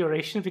entire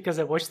duration because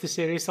I watched the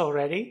series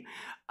already.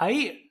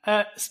 I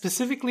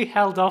specifically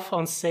held off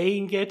on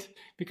saying it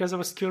because I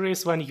was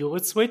curious when you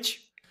would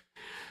switch.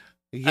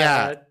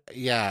 Yeah.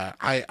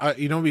 I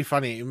it'd be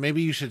funny.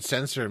 Maybe you should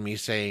censor me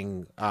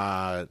saying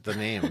the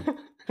name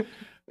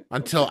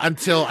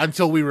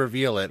until we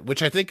reveal it,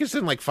 which I think is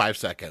in like 5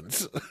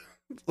 seconds.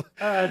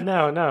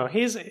 No.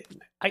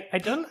 I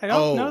don't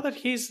know that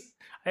he's.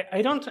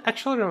 I don't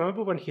actually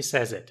remember when he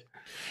says it.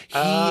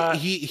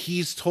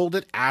 He's told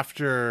it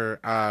after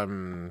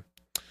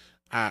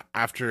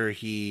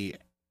he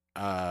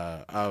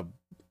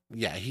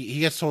he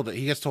gets told it.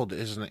 He gets told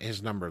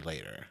his number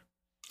later.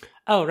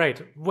 Oh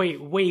right, way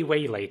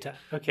later.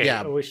 Okay,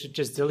 Yeah. we should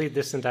just delete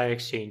this entire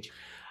exchange.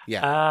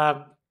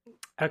 Yeah.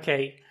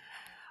 Okay.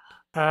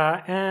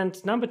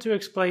 And number two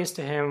explains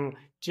to him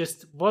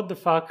just what the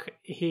fuck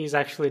he's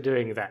actually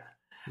doing there.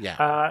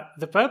 Yeah.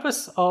 The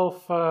purpose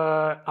of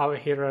our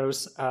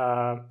heroes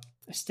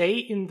stay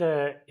in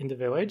the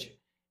village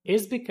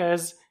is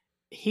because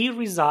he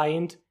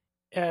resigned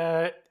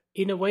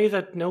in a way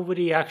that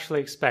nobody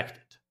actually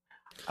expected.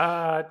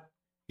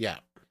 Yeah.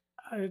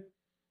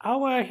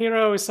 Our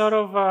hero is sort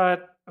of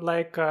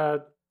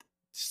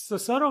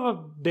sort of a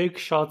big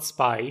shot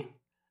spy.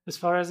 As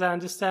far as I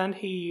understand,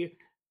 he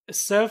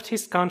served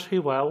his country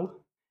well,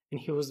 and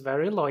he was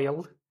very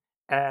loyal.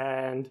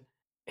 And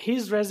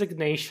his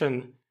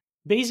resignation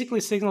basically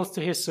signals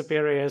to his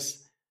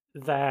superiors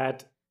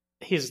that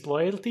his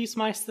loyalties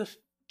might have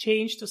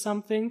changed or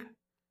something.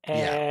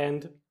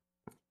 And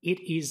it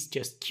is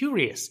just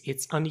curious.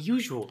 It's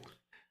unusual.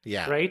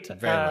 Yeah. Right?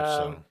 Very much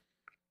so.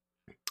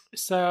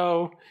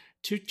 So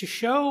to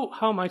show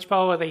how much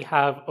power they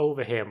have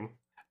over him,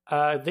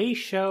 they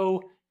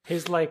show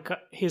his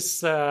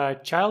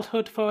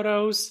childhood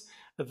photos,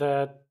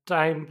 the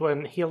time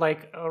when he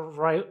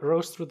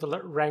rose through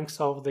the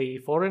ranks of the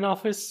Foreign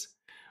Office,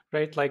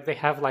 right? Like they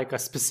have a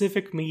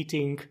specific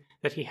meeting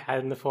that he had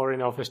in the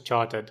Foreign Office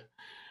charted,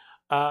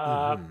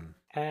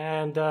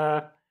 and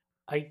I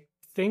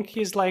think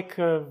he's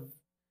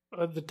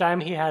the time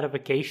he had a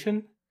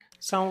vacation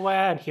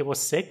somewhere and he was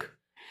sick.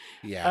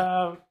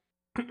 Yeah.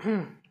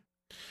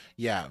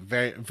 Yeah,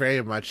 very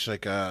very much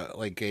like a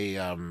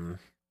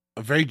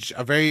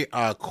very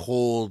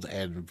cold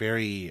and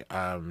very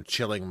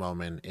chilling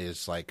moment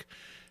is like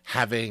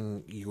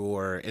having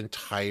your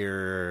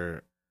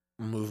entire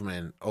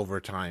movement over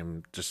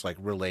time just like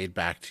relayed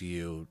back to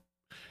you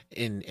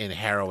in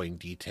harrowing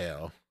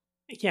detail.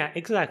 Yeah,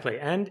 exactly.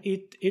 And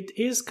it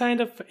is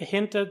kind of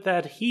hinted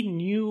that he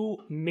knew,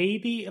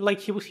 maybe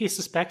like he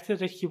suspected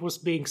that he was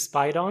being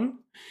spied on,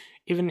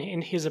 even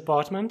in his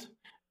apartment.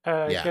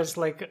 Yeah. Because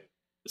like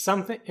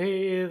something,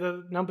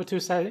 the number two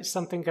said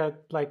something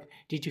like,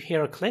 "Did you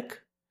hear a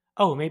click?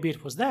 Oh, maybe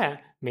it was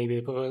there. Maybe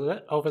it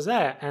was over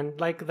there." And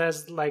like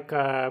there's like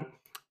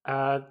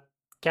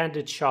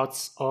candid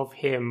shots of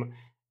him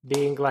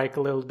being like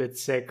a little bit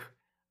sick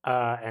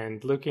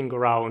and looking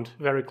around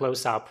very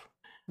close up.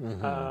 In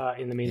the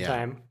Yeah.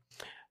 meantime,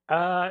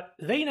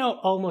 they know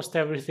almost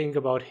everything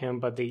about him,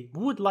 but they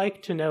would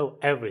like to know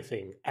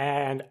everything.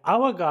 And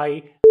our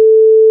guy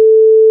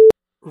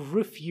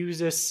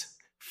refuses.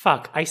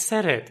 Fuck! I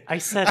said it. I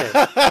said it.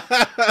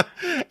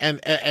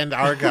 And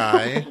our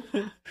guy,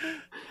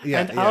 yeah,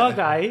 And our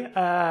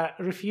guy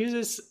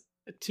refuses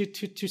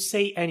to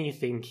say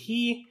anything.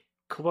 He,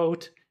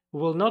 quote,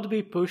 will not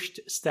be pushed,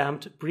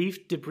 stamped,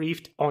 briefed,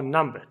 debriefed, or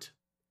numbered.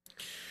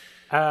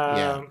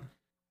 yeah.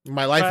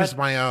 My life but- is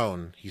my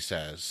own, he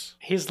says.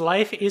 His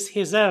life is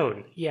his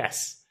own,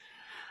 yes.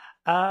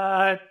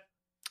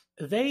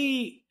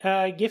 They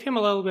give him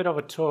a little bit of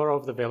a tour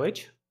of the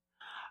village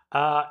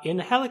in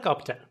a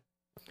helicopter,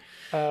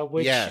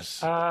 which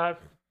Yes. our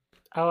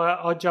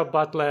Oddjob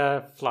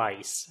butler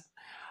flies.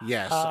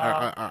 Yes,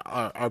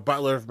 our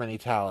butler of many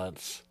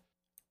talents.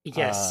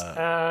 Yes.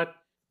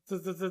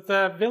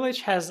 The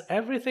village has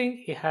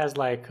everything. It has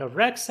like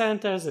rec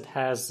centers. It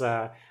has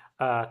a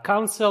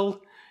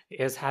council.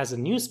 It has a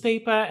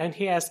newspaper, and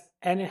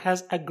it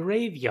has a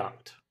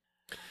graveyard.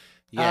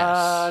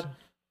 Yes.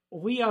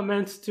 We are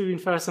meant to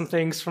infer some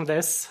things from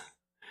this.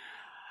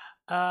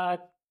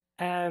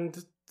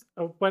 And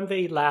when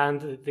they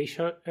land, they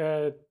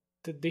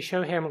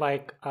show him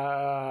like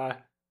a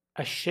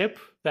ship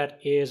that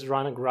is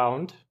run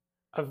aground,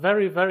 a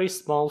very, very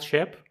small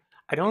ship.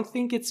 I don't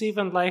think it's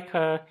even like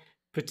a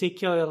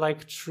particular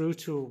like true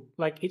to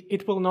like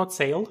it will not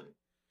sail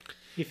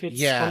if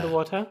it's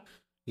underwater.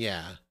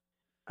 Yeah.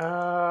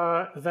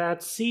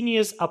 That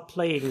seniors are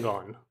playing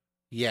on.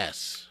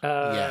 Yes.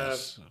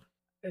 Yes.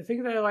 I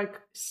think they're like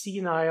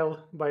senile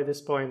by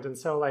this point, and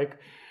so like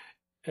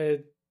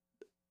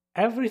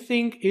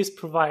everything is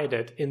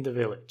provided in the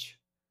village.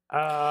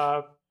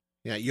 Yeah,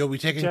 you'll be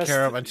taken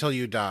care of until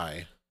you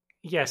die.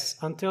 Yes,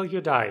 until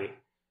you die.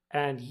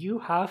 And you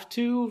have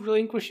to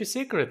relinquish your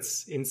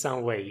secrets in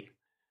some way.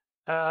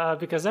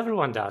 Because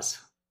everyone does.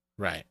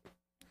 Right.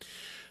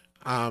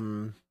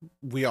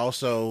 We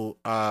also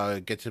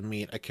get to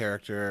meet a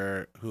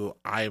character who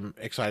I'm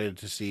excited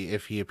to see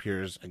if he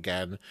appears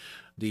again.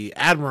 The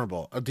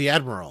admiral,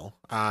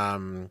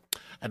 an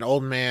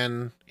old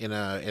man in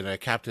a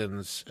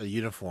captain's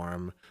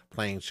uniform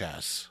playing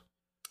chess.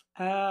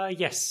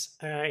 Yes,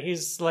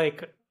 he's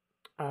like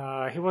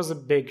he was a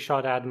big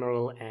shot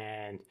admiral,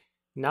 and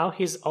now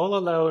he's all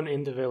alone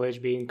in the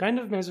village, being kind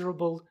of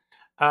miserable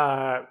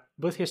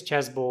with his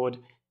chessboard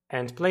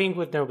and playing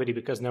with nobody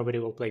because nobody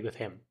will play with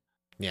him.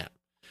 Yeah.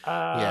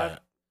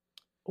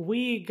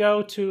 We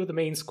go to the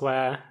main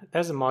square.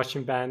 There's a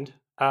marching band.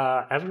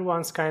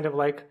 Everyone's kind of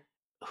like,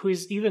 who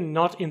is even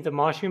not in the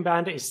marching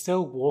band is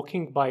still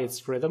walking by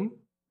its rhythm.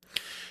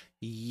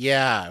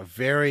 Yeah,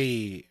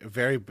 very,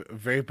 very,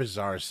 very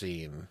bizarre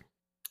scene.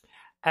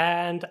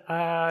 And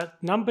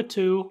number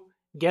two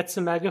gets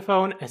a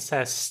megaphone and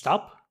says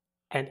stop,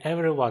 and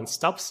everyone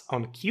stops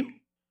on cue,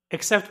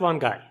 except one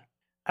guy.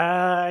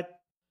 That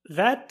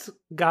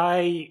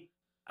guy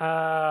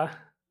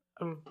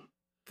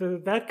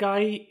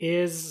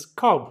is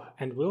Cobb,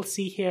 and we'll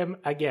see him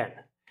again.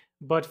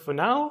 But for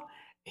now,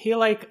 he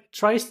like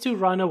tries to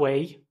run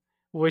away,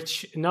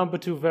 which number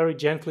two very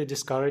gently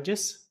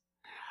discourages.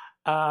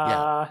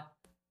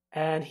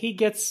 And he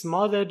gets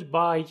smothered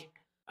by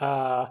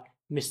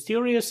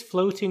mysterious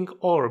floating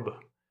orb.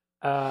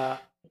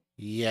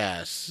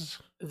 Yes.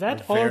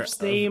 That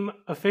orb's name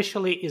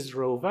officially is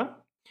Rover.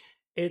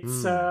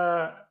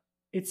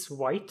 It's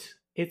white.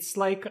 It's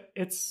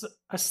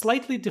a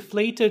slightly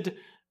deflated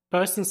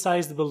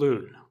person-sized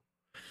balloon.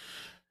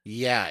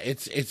 Yeah,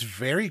 it's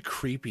very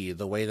creepy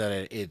the way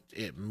that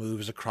it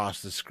moves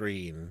across the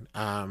screen.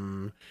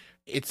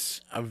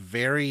 It's a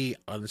very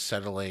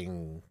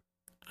unsettling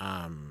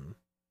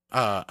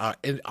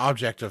an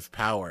object of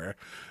power.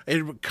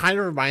 It kind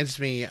of reminds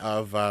me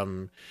of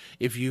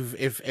if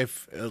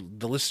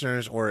the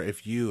listeners, or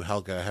if you,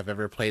 Helga, have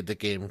ever played the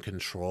game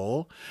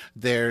Control.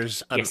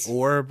 There's an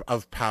orb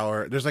of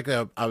power. There's like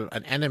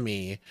an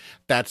enemy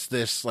that's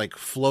this like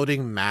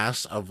floating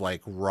mass of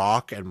like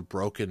rock and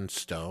broken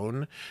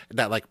stone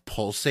that like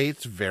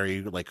pulsates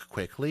very like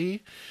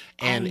quickly,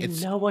 and I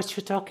know what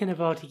you're talking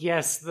about.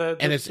 Yes, the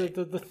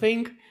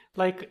thing.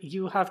 Like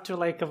you have to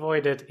like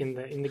avoid it in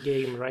the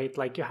game, right?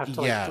 Like you have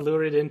to like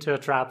lure it into a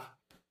trap.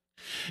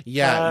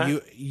 Yeah,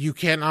 you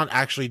cannot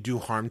actually do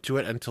harm to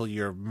it until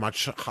you're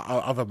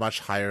of a much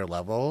higher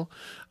level,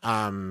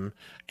 and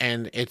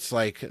it's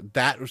like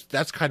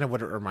that's kind of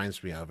what it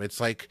reminds me of. It's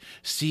like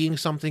seeing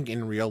something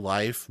in real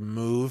life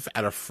move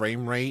at a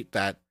frame rate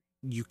that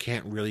you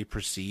can't really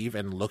perceive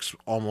and looks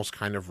almost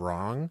kind of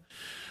wrong.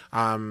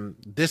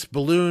 This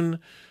balloon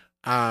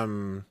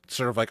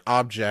sort of like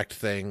object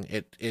thing,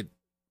 it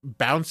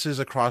bounces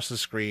across the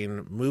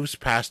screen, moves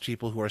past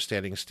people who are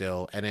standing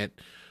still, and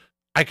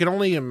I can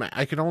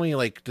only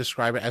like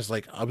describe it as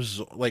like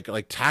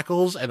like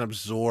tackles and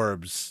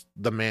absorbs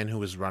the man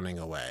who is running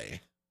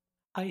away.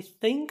 I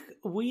think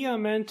we are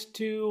meant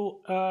to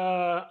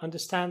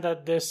understand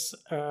that this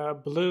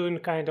balloon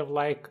kind of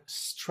like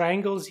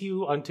strangles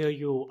you until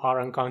you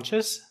are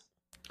unconscious.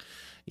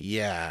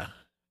 Yeah.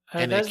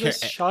 And there's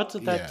this shot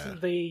that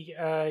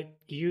they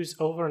use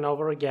over and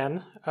over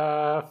again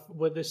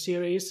with the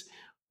series,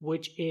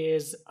 which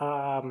is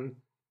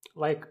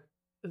like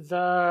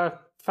the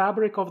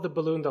fabric of the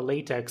balloon, the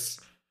latex,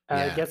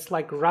 gets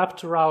like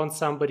wrapped around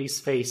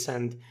somebody's face,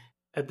 and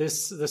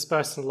this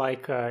person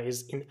like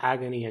is in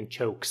agony and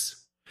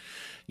chokes.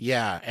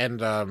 Yeah,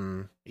 and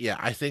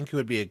I think it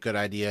would be a good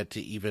idea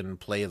to even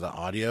play the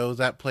audio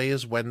that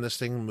plays when this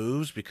thing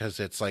moves, because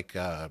it's like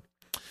a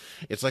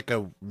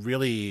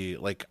really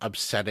like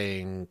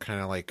upsetting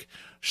kind of like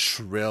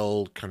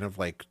shrill kind of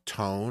like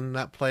tone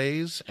that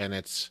plays, and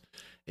it's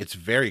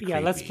very creepy. Yeah,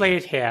 let's play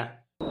it here.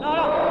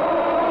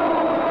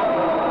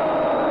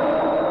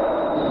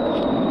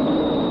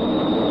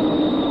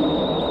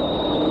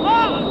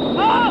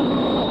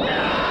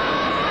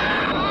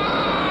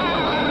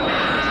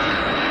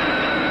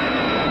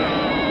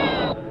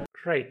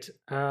 Great.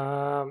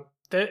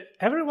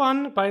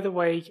 Everyone, by the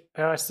way,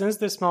 since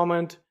this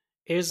moment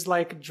is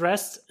like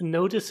dressed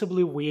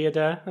noticeably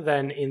weirder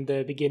than in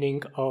the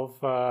beginning of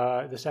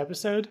this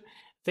episode.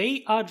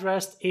 They are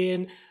dressed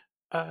in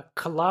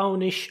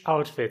clownish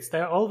outfits.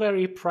 They're all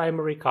very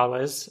primary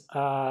colors.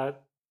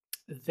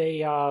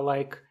 They are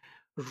like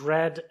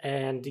red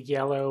and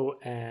yellow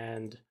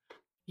and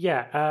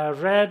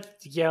red,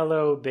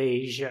 yellow,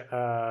 beige,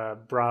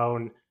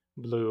 brown,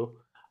 blue.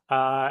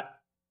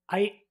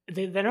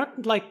 They're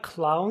not like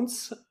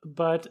clowns,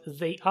 but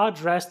they are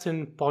dressed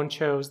in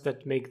ponchos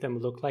that make them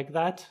look like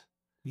that.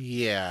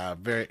 Yeah,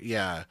 very.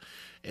 Yeah,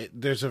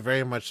 there's a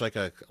very much like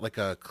a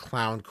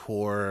clown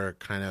core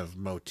kind of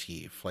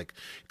motif, like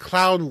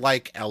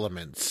clown-like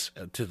elements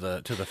to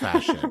the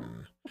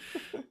fashion.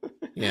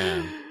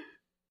 Yeah.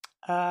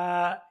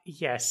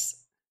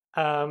 Yes.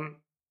 And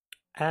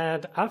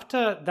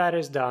after that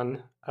is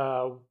done,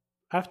 after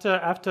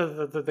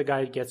the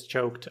guy gets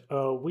choked,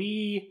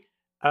 we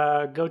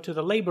go to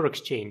the labor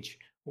exchange,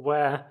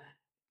 where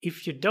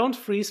if you don't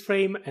freeze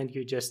frame and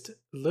you just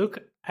look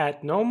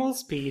at normal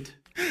speed,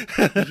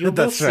 you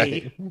will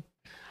see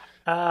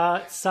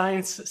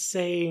signs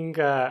saying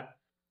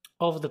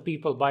of the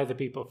people, by the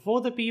people,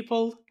 for the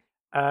people.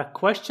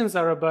 Questions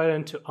are a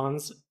burden to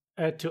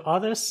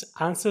others.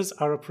 Answers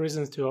are a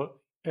prison to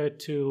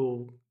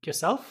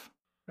yourself,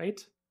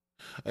 right?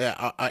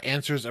 Yeah,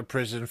 answers a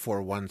prison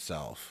for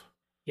oneself.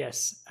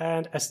 Yes,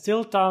 and a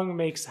still tongue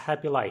makes a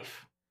happy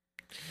life.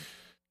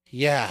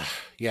 Yeah.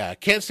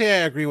 Can't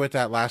say I agree with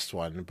that last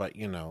one, but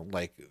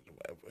like,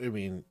 I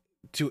mean,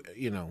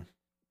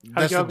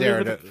 that's the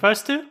narrative.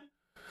 First two.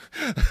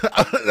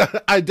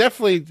 I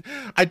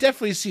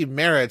definitely see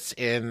merits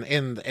in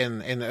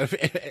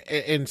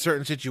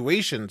certain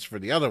situations for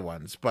the other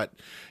ones, but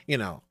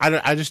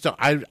I just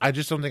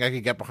don't think I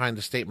could get behind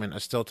the statement "a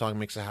still tongue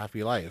makes a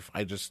happy life."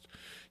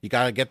 You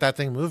gotta get that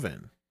thing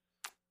moving.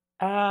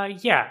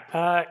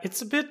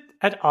 It's a bit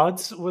at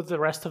odds with the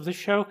rest of the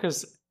show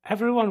because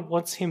everyone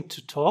wants him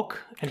to talk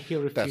and he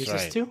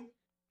refuses to.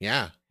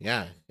 Yeah.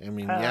 I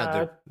mean,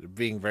 they're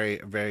being very,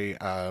 very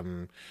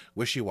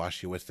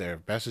wishy-washy with their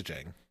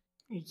messaging.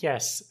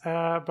 Yes,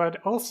 but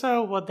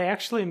also what they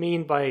actually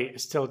mean by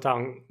still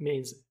tongue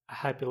means a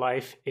happy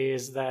life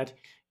is that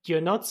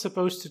you're not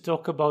supposed to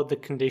talk about the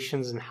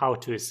conditions and how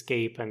to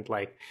escape and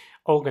like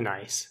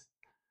organize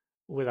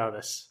with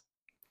others.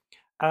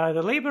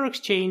 The labor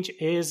exchange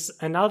is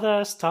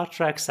another Star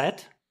Trek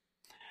set.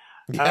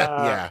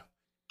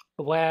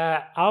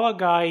 Where our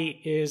guy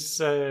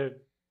is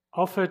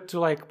offered to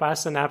like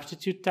pass an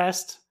aptitude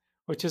test,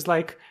 which is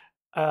like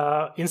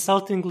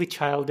insultingly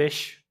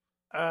childish.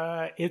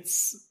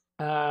 It's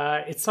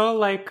all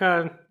like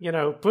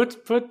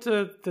put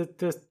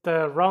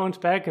the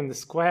round peg in the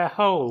square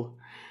hole.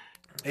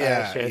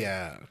 Yeah. Very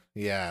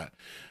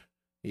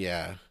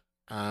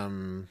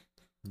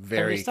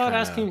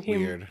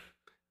weird.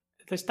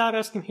 They start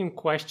asking him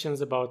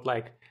questions about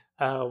like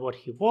what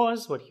he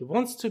was, what he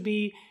wants to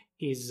be,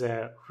 his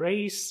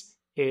race,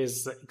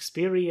 his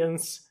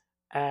experience,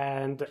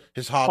 and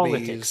his hobbies.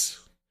 Politics.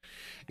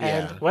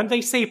 And when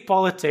they say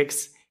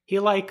politics, he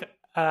like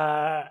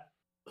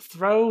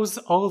throws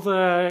all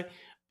the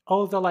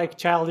like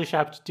childish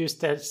aptitude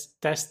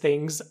test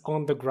things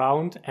on the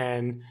ground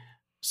and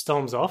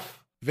storms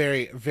off.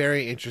 Very,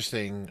 very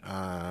interesting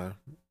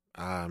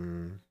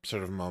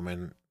sort of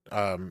moment.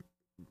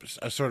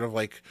 A sort of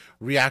like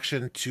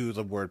reaction to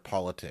the word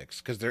politics,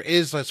 because there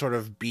is a sort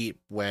of beat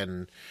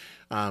when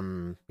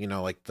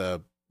like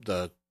the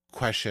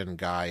question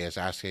guy is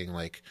asking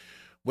like,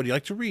 what do you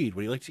like to read,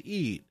 what do you like to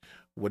eat,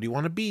 what do you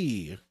want to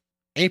be,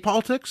 any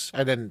politics?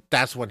 And then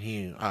that's when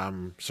he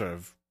sort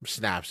of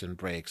snaps and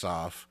breaks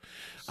off.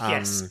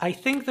 Yes, I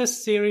think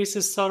this series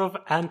is sort of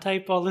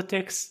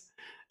anti-politics.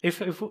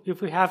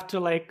 If we have to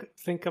like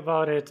think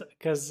about it,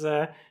 because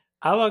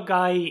our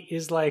guy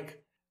is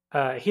like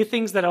he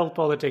thinks that all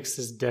politics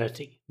is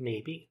dirty,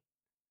 maybe.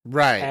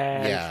 Right.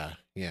 And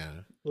Yeah.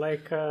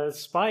 like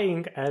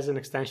spying as an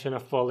extension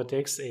of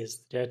politics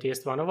is the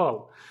dirtiest one of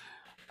all.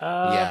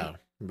 Yeah,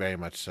 very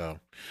much so.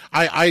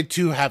 I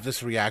too have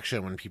this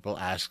reaction when people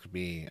ask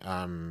me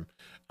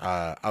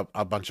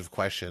a bunch of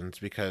questions,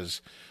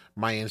 because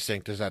my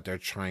instinct is that they're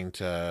trying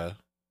to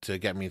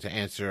get me to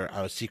answer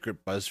a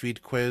secret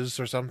BuzzFeed quiz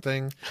or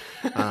something.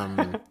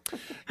 But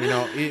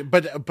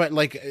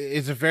like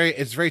it's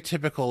very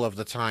typical of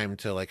the time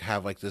to like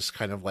have like this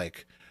kind of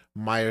like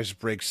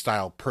Myers-Briggs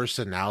style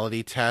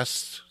personality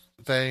test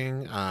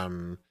thing.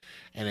 And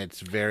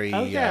it's very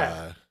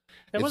There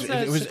was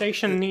a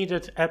citation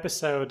needed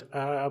episode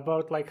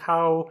about like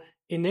how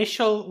the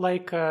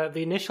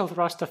initial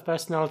thrust of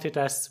personality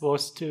tests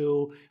was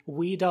to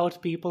weed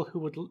out people who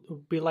would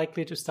be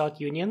likely to start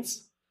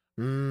unions.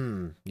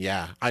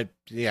 I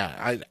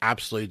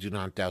absolutely do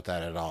not doubt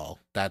that at all.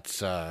 That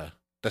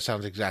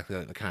sounds exactly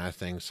like the kind of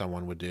thing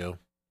someone would do.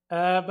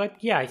 But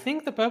yeah, I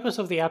think the purpose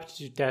of the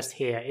aptitude test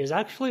here is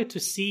actually to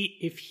see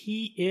if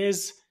he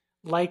is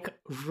like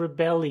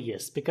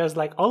rebellious, because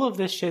like all of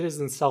this shit is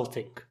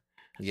insulting.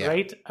 Yeah.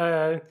 Right?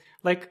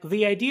 Like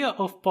the idea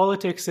of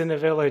politics in a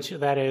village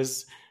that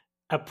is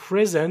a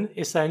prison,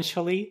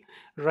 essentially,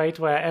 right,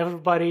 where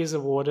everybody is a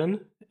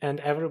warden and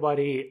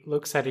everybody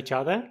looks at each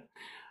other,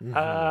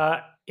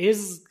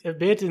 is a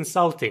bit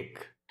insulting.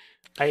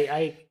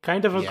 I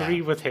kind of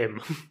agree with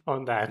him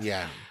on that.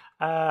 Yeah.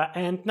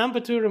 And number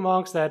two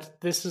remarks that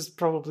this is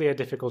probably a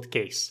difficult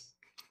case.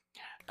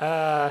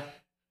 Yeah.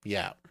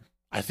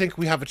 I think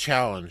we have a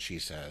challenge, he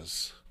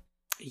says.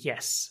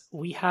 Yes,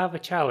 we have a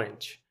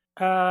challenge.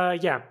 Our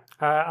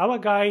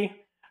guy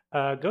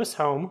goes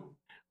home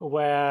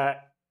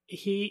where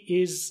he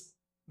is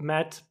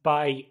met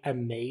by a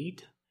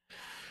maid.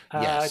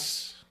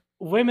 Yes.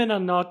 Women are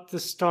not the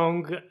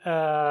strong,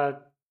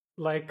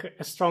 like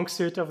a strong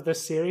suit of the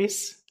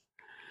series.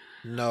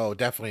 No,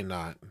 definitely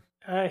not.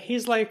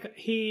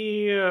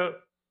 He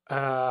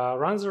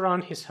runs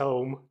around his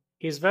home.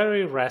 He's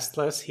very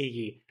restless.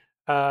 He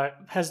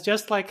has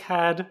just like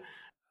had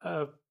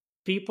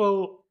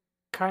people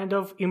kind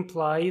of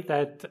imply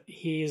that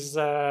he's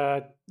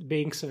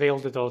being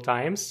surveilled at all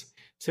times.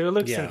 So he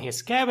looks in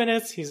his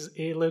cabinets.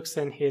 He looks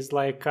in his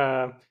like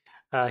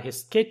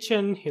his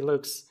kitchen. He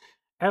looks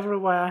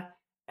everywhere,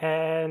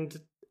 and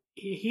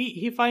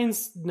he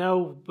finds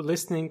no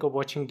listening or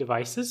watching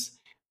devices.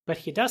 But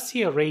he does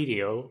see a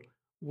radio,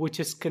 which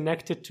is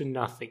connected to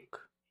nothing.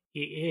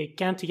 He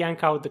can't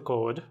yank out the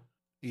cord.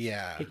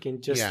 Yeah. He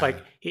can just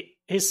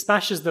he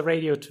smashes the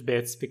radio to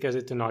bits because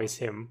it annoys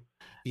him.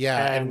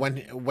 Yeah, and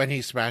when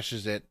he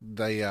smashes it,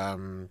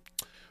 the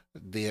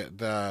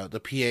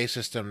PA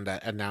system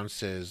that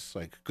announces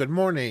like "Good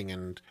morning"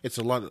 and it's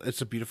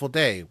a beautiful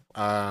day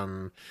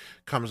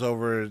comes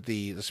over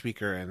the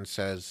speaker and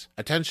says,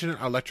 "Attention,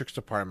 electrics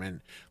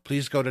department,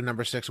 please go to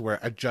number 6 where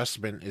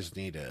adjustment is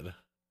needed."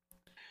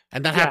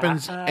 And that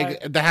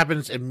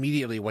happens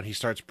immediately when he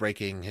starts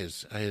breaking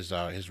his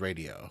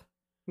radio.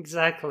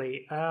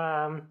 Exactly.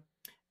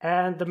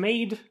 And the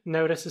maid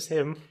notices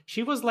him.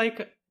 She was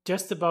like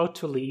just about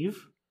to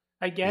leave,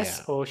 I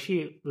guess, or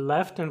she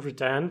left and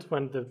returned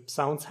when the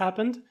sounds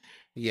happened.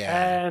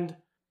 Yeah.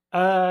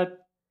 And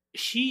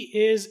she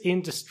is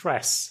in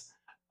distress,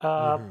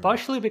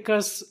 partially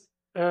because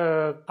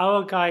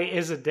our guy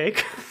is a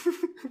dick.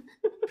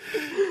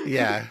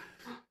 Yeah.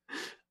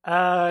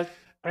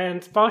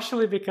 And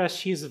partially because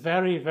she's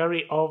very,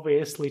 very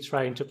obviously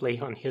trying to play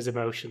on his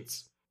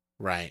emotions.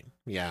 Right.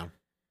 Yeah.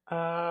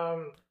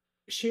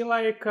 She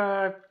like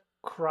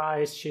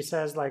cries. She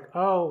says like,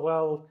 "Oh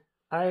well,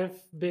 I've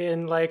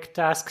been like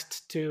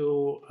tasked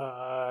to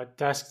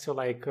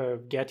like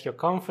get your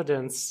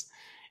confidence,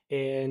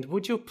 and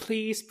would you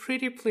please,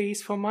 pretty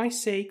please, for my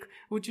sake,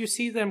 would you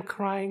see them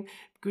crying?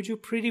 Could you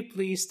pretty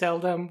please tell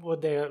them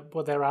what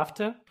they're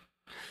after?"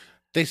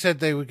 They said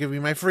they would give me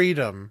my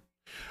freedom.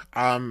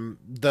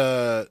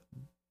 The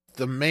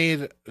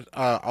maid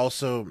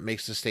also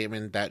makes the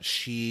statement that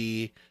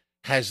she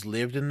has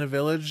lived in the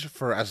village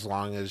for as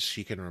long as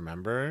she can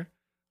remember,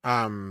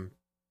 and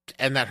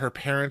that her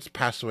parents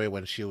passed away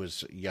when she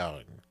was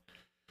young.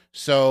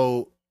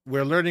 So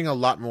we're learning a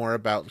lot more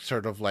about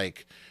sort of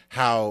like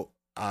how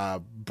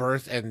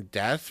birth and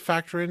death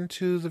factor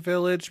into the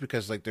village,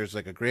 because like there's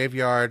like a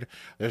graveyard,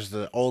 there's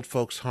the old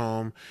folks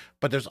home,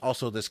 but there's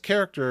also this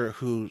character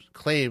who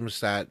claims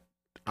that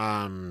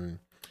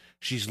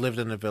she's lived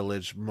in the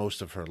village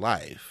most of her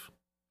life.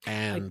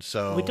 And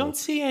so we don't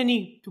see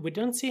any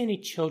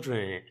children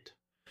in it.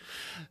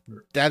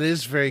 That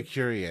is very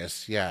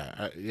curious.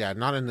 Yeah,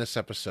 not in this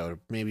episode.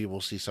 Maybe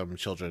we'll see some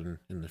children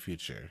in the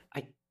future.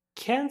 I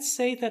can't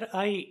say that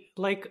I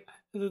like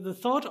the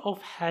thought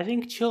of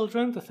having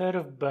children, the thought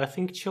of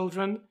birthing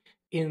children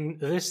in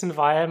this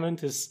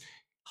environment is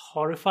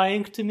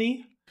horrifying to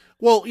me.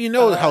 Well, you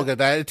know, Helga,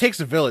 that it takes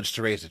a village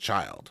to raise a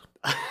child.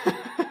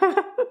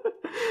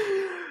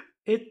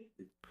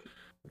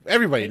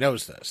 Everybody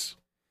knows this.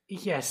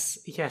 Yes,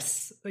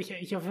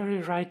 you're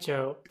very right,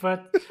 Joe.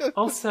 But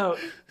also,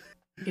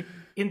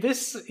 in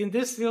this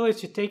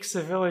village, it takes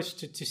a village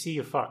to see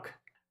you fuck.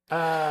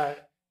 The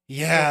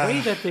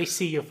way that they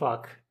see you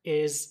fuck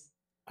is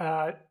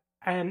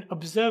an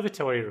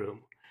observatory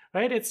room,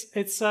 right?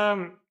 It's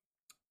I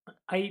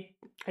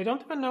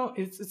don't even know.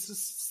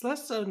 It's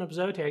less an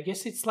observatory. I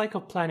guess it's like a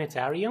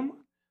planetarium,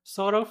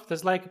 sort of.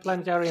 There's like a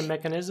planetarium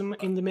mechanism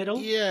in the middle.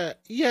 Yeah.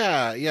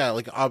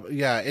 Like,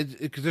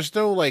 there's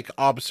no like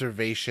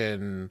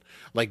observation,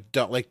 like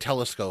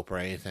telescope or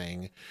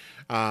anything,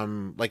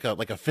 like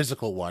a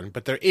physical one.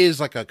 But there is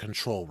like a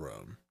control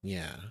room.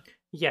 Yeah.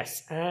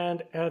 Yes,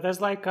 and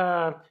there's like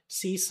a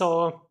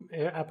seesaw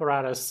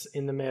apparatus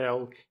in the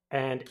middle,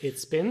 and it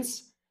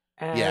spins,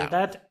 and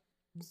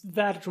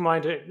that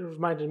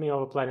reminded me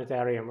of a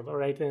planetarium.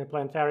 Right, in a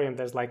planetarium,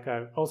 there's like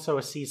also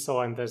a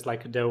seesaw, and there's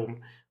like a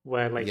dome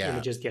where like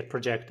images get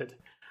projected.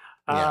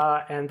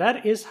 And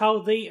that is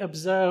how they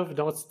observe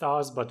not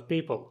stars but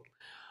people.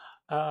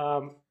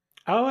 Our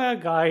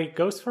guy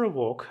goes for a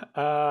walk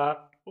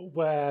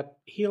where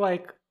he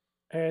like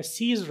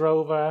sees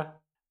Rover.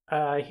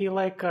 He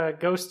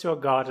goes to a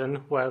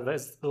garden where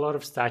there's a lot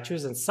of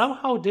statues, and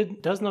somehow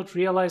does not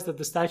realize that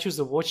the statues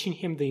are watching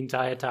him the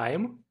entire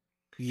time.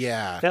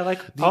 Yeah, they're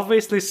like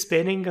obviously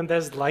spinning, and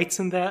there's lights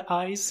in their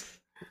eyes.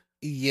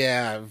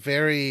 Yeah,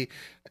 very.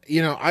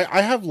 You know,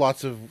 I have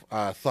lots of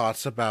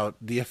thoughts about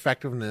the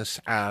effectiveness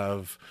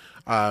of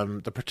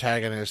the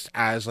protagonist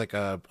as like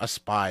a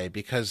spy,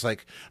 because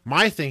like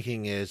my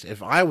thinking is,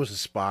 if I was a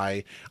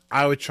spy,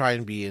 I would try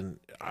and be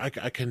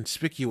a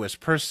conspicuous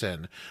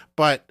person,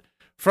 but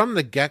from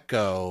the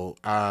get-go,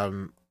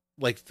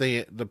 like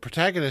the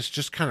protagonist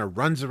just kind of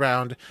runs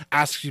around,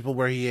 asks people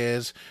where he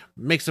is,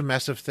 makes a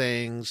mess of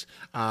things,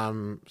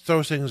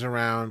 throws things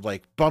around,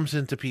 like bumps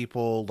into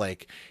people.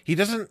 Like, he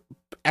doesn't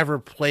ever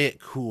play it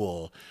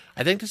cool.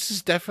 I think this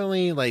is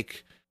definitely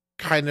like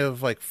kind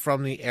of like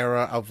from the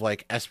era of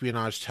like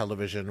espionage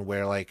television,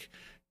 where like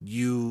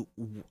you,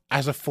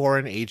 as a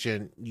foreign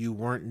agent, you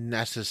weren't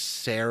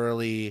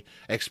necessarily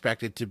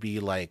expected to be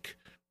like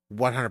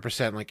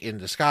 100% like in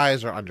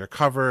disguise or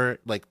undercover.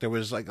 Like, there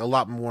was like a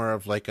lot more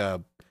of like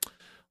a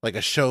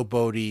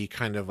showboaty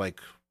kind of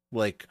like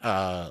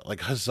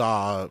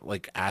huzzah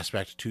like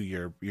aspect to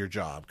your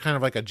job, kind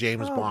of like a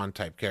James Bond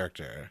type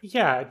character.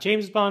 Yeah,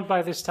 James Bond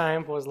by this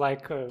time was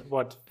like 5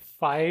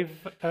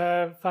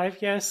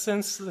 years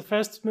since the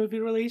first movie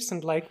release,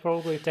 and like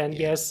probably 10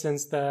 years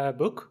since the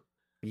book.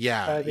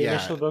 The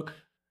initial book.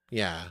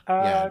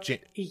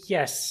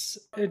 Yes,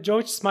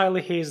 George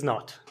Smiley, he is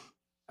not.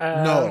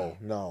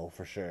 No,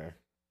 for sure.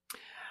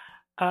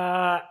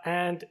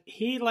 And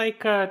he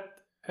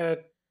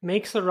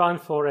makes a run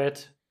for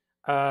it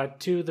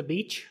to the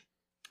beach.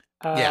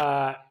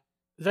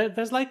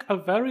 There's like a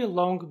very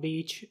long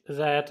beach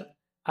that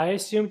I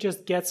assume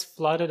just gets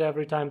flooded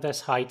every time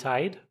there's high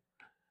tide.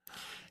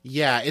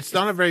 Yeah, it's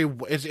not a very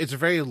it's a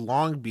very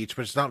long beach,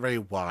 but it's not very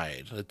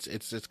wide.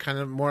 It's kind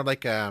of more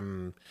like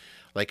an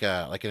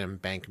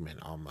embankment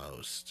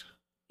almost.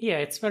 Yeah,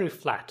 it's very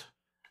flat.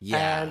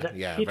 Yeah, and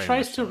he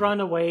tries to run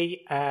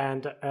away,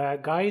 and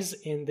guys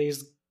in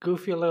these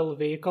goofy little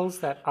vehicles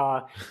that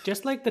are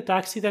just like the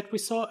taxi that we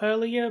saw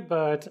earlier,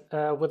 but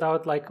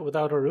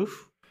without a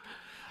roof.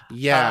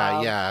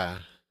 Yeah.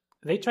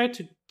 They try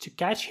to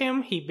catch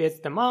him. He beats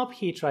them up.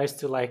 He tries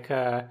to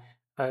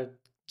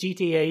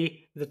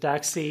GTA the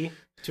taxi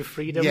to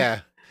freedom.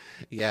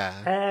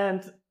 Yeah.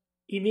 And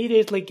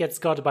immediately gets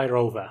got by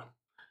Rover,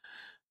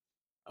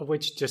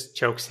 which just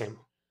chokes him.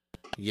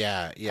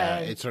 Yeah.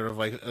 It sort of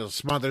like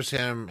smothers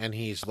him, and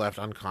he's left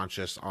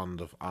unconscious on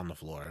the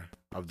floor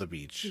of the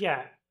beach.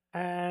 Yeah,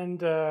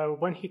 and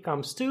when he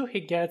comes to, he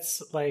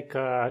gets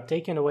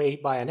taken away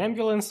by an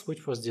ambulance,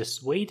 which was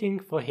just waiting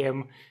for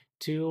him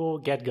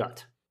to get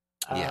got.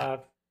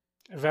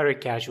 Very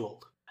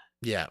casual.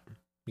 Yeah.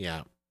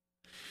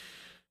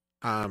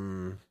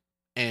 And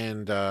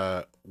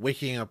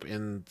waking up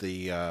in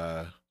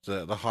the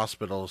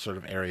hospital sort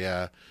of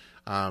area,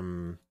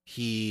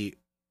 he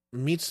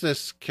meets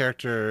this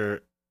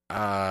character,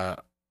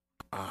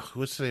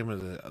 what's the name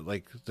of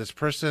this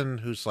person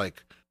who's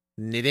like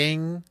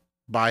knitting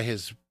by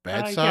his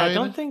bedside. I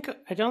don't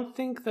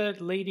think the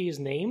lady is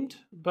named,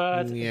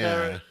 but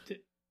the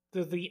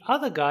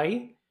other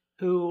guy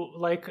who,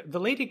 the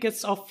lady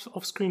gets off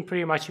screen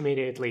pretty much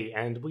immediately,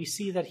 and we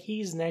see that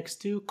he's next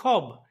to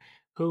Cobb,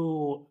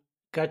 who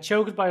got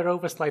choked by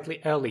Rover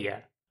slightly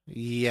earlier.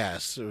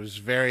 Yes, it was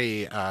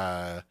very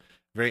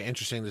very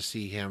interesting to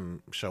see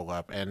him show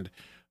up, and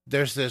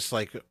there's this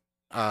look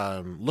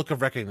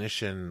of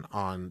recognition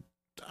on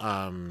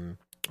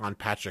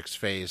Patrick's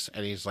face,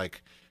 and he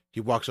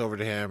walks over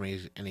to him,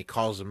 and he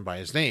calls him by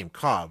his name,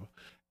 Cobb,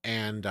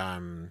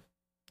 and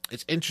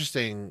it's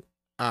interesting.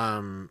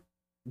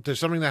 There's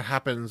something that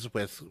happens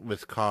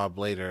with Cobb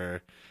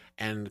later,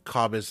 and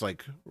Cobb is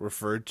like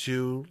referred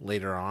to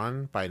later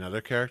on by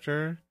another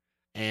character,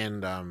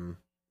 and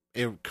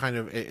it kind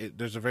of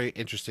there's a very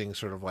interesting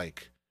sort of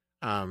like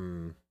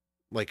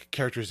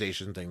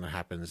characterization thing that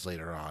happens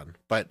later on.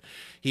 But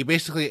he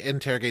basically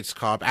interrogates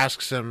Cobb,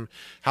 asks him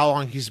how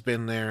long he's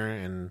been there,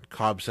 and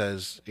Cobb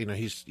says,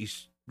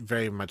 he's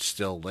very much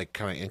still like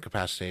kind of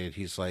incapacitated.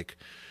 He's like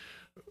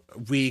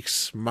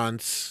weeks,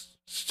 months.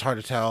 It's hard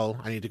to tell.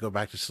 I need to go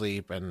back to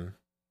sleep. And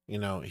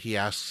he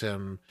asks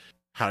him,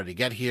 how did he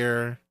get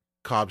here?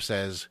 Cobb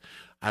says,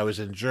 I was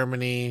in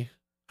Germany.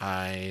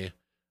 I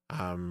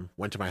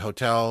went to my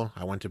hotel.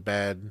 I went to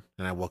bed,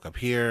 and I woke up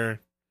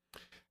here.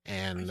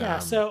 And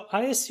so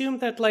I assume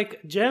that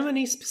like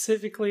Germany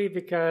specifically,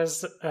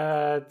 because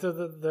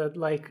the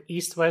like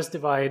East-West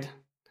divide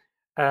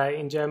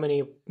in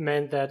Germany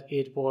meant that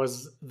it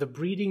was the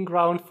breeding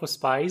ground for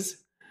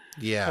spies.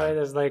 Yeah,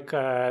 there's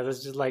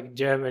just like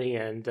Germany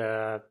and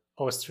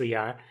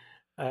Austria,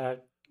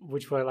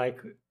 which were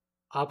like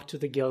up to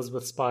the gills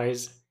with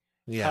spies.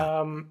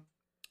 Yeah,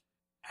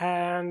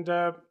 and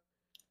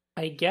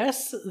I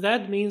guess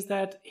that means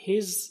that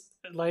his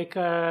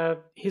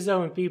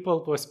own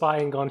people were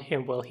spying on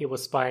him while he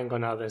was spying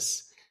on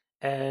others,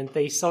 and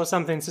they saw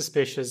something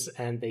suspicious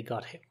and they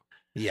got him.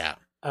 Yeah.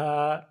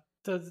 The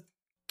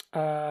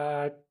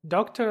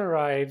doctor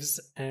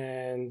arrives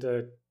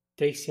and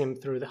takes him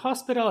through the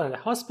hospital, and the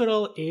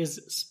hospital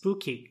is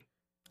spooky.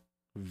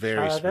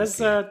 Very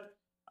spooky.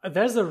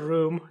 There's a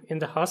room in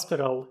the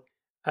hospital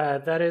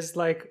that is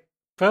like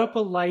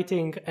purple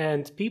lighting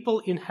and people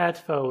in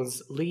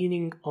headphones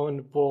leaning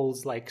on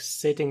walls, like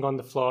sitting on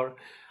the floor.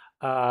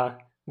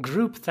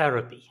 Group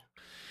therapy.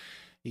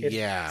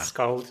 It's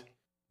called.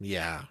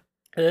 Yeah.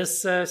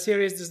 This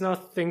series does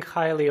not think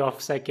highly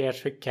of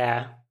psychiatric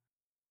care,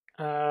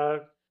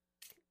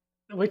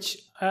 which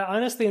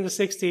honestly in the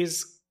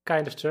 60s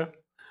kind of true.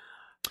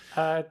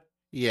 It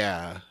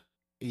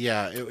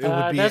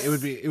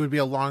would be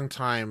a long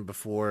time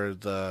before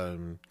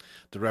the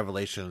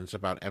revelations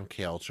about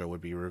MK Ultra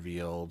would be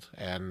revealed,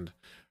 and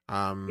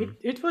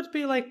it would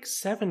be like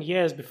 7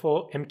 years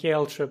before MK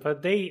Ultra,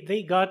 but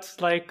they got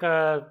like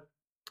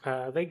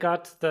they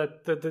got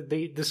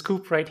the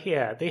scoop right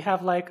here. They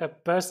have like a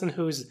person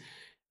who's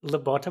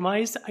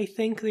lobotomized, I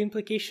think the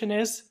implication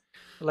is,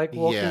 like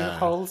walking in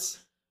holes.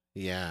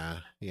 Yeah.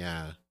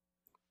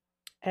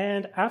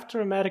 And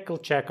after a medical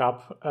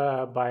checkup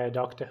by a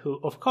doctor who,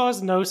 of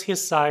course, knows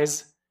his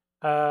size,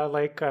 of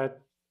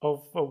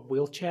a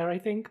wheelchair, I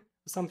think.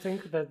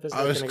 Something that there's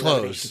his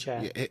clothes.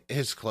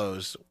 His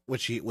clothes,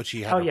 which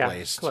he had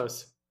replaced.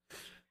 Clothes.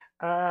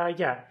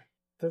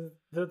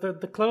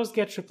 The clothes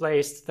get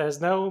replaced. There's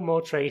no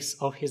more trace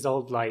of his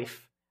old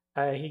life.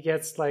 He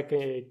gets like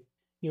a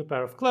new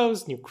pair of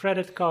clothes, new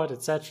credit card,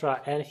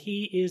 etc., and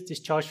he is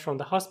discharged from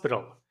the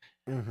hospital.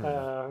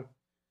 Mm-hmm.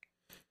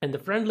 And the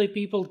friendly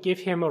people give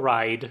him a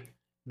ride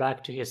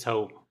back to his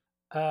home.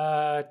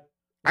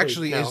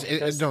 Actually, they're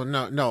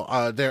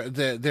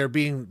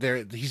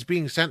he's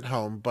being sent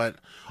home, but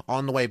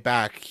on the way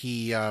back,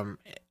 he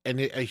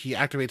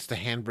activates the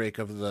handbrake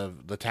of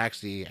the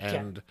taxi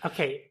and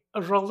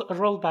a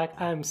roll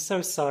back. I'm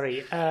so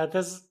sorry.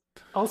 There's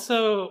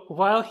also,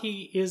 while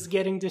he is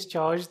getting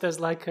discharged, there's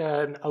like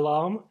an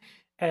alarm,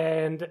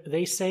 and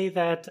they say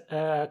that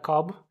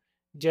Cobb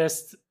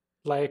just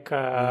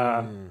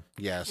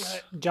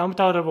jumped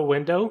out of a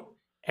window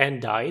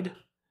and died.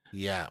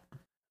 Yeah.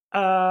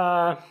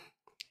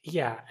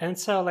 And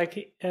so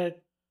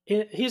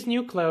his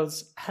new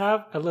clothes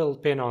have a little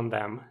pin on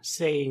them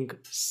saying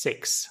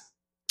 6,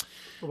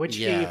 which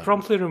he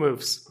promptly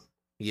removes.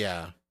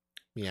 Yeah.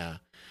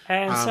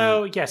 And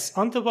so yes,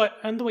 on the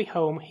way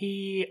home,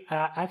 he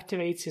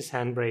activates his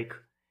handbrake,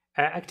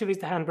 activates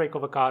the handbrake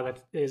of a car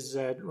that is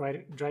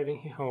driving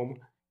him home,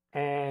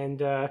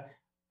 and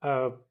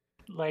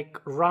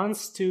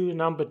runs to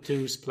number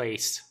 2's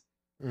place,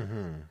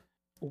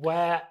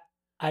 where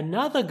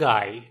another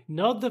guy,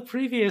 not the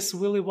previous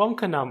Willy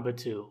Wonka number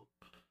 2,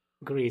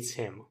 greets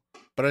him.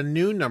 But a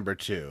new number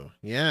 2,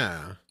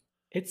 yeah.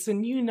 It's a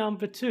new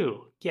number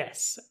 2,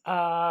 yes.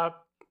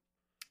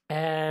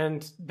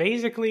 And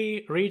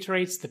basically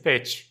reiterates the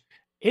pitch.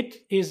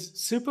 It is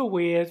super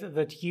weird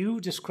that you,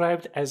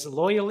 described as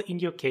loyal in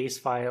your case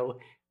file,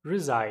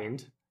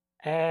 resigned.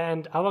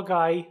 And our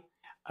guy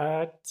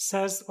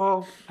says,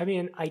 well, I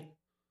mean, I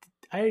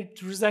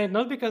resigned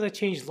not because I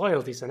changed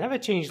loyalties. I never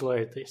changed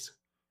loyalties.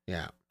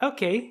 Yeah.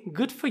 Okay,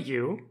 good for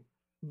you.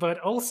 But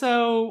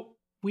also,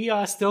 we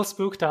are still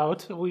spooked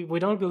out. We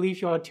don't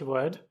believe you at your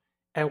word.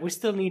 And we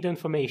still need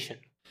information.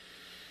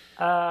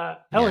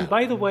 And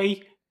by the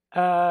way,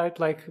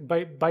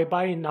 by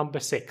buying number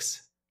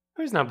 6.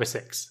 Who's number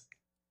 6?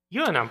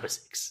 You're number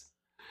 6.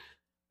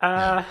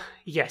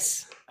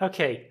 Yes.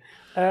 Okay.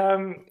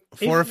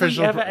 If we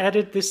ever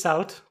edit this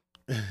out,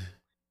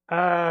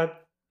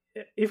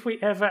 if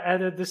we ever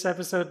edit this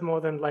episode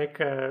more than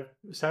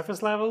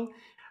surface level,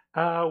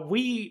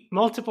 we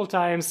multiple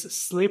times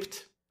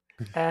slipped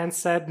and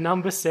said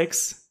number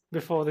 6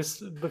 before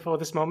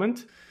this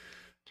moment.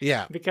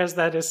 Yeah. Because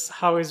that is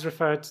how is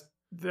referred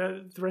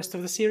the rest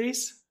of the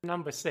series.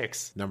 Number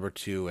 6. Number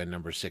 2 and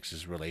number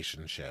 6's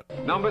relationship.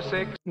 Number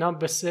 6.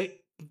 Number 6.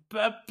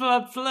 Blah,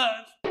 blah, blah.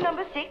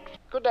 Number 6.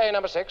 Good day,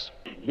 number 6.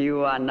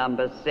 You are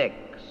number 6.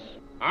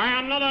 I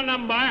am not a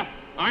number.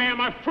 I am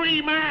a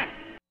free man.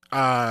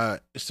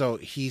 So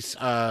he's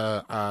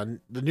the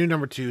new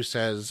number 2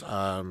 says,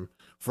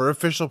 for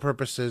official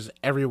purposes,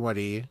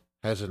 everybody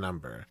has a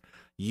number.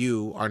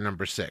 You are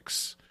number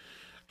 6.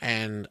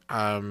 And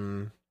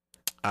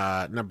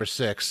number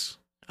 6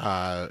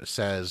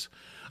 says,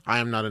 I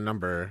am not a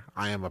number,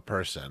 I am a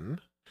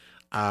person.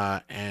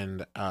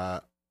 And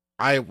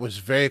I was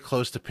very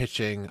close to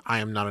pitching I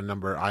am not a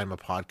number, I am a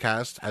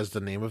podcast as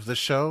the name of the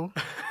show.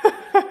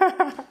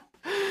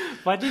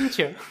 Why didn't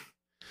you?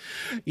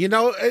 You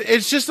know,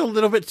 it's just a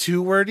little bit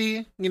too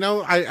wordy. You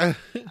know,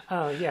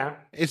 Oh, yeah.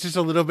 it's just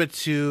a little bit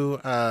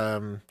too,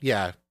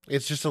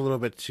 it's just a little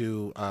bit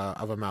too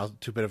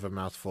too bit of a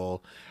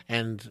mouthful.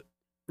 And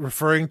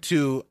referring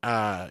to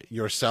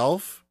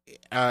yourself,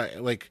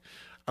 like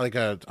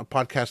a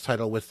podcast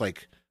title with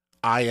like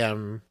I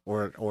am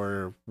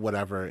or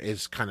whatever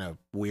is kind of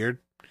weird.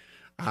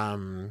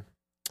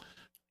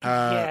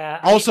 Yeah.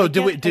 Also, I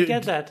did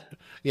get that.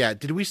 Yeah,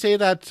 did we say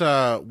that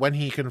when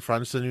he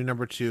confronts the new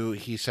number 2,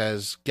 he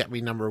says, "Get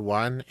me number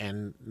 1,"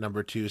 and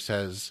number 2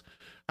 says,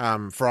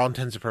 "For all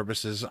intents and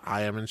purposes,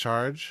 I am in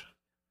charge."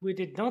 We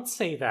did not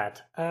say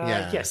that.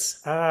 Yeah.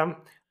 Yes.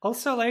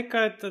 Also, like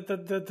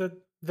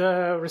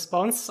the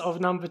response of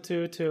number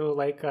 2 to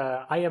like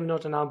I am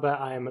not a number,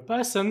 I am a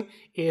person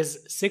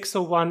is 6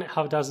 of one,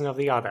 half dozen of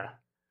the other.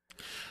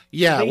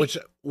 Yeah, which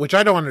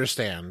I don't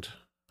understand.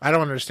 I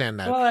don't understand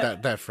that Well,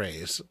 that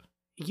phrase.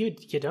 You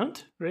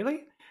don't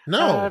really?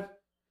 No.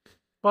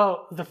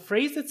 Well, the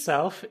phrase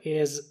itself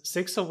is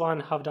 6 of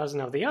one, half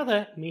dozen of the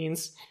other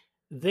means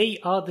they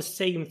are the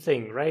same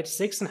thing, right?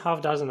 6 and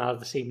half dozen are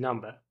the same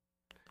number.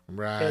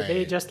 Right.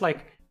 They're just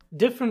like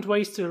different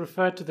ways to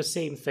refer to the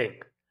same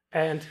thing.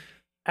 And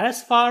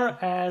as far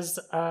as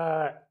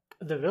the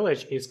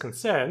village is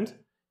concerned,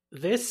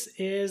 this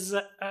is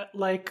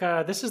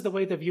this is the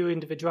way they view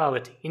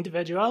individuality.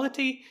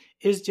 Individuality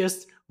is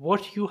just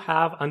what you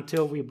have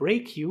until we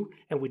break you,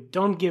 and we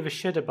don't give a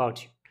shit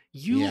about you.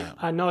 You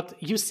are not,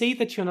 you say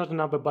that you're not a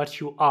number, but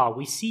you are.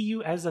 We see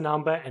you as a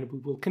number, and we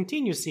will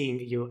continue seeing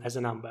you as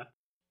a number.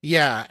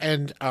 Yeah,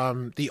 and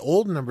the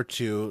old number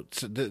 2,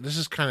 this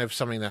is kind of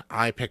something that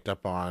I picked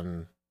up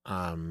on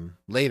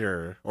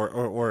later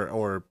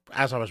or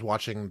as I was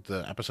watching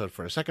the episode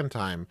for a second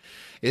time,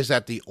 is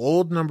that the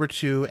old number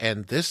 2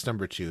 and this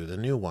number 2, the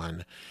new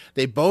one,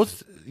 they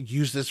both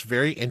use this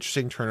very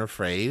interesting turn of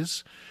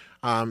phrase.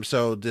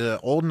 So the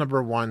old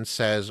number 1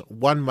 says,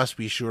 "One must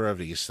be sure of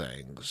these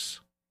things.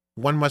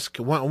 One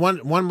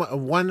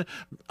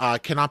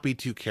cannot be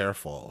too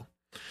careful."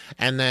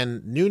 And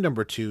then new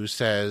number 2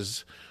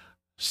 says,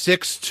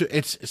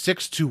 it's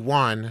 6 to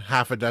one,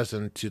 half a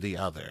dozen to the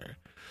other.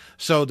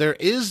 So there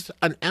is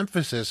an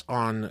emphasis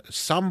on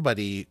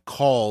somebody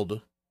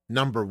called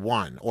number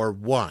 1 or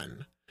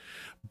 1,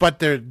 but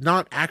they're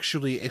not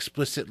actually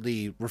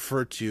explicitly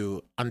referred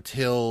to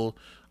until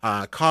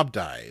Cobb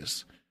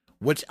dies.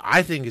 What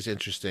I think is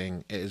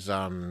interesting is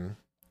I'm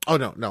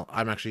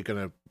actually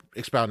going to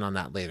expound on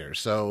that later.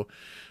 So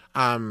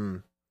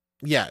continue.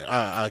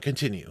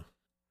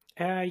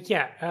 As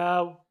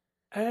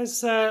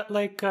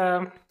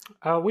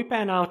we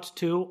pan out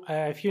to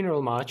a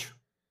funeral march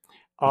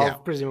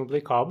of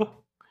presumably Cobb.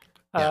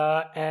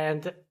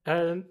 And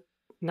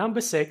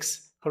number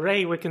 6,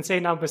 hooray, we can say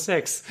number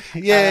 6.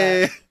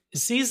 Yay!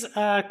 Sees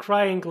a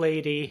crying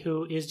lady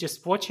who is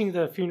just watching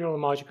the funeral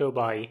march go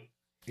by.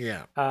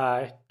 Yeah.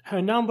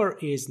 Her number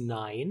is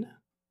 9.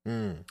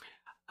 Nice.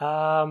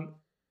 I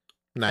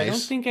don't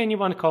think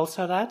anyone calls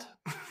her that.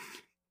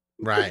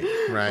 Right.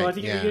 But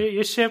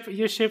you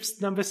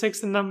ships number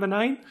 6 and number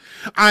 9?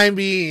 I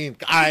mean,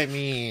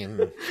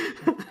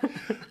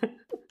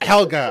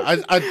 Helga,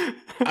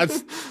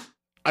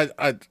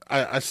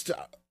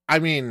 I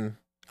mean,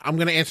 I'm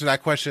going to answer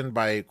that question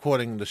by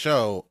quoting the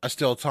show, "A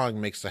still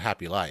tongue makes a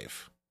happy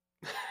life."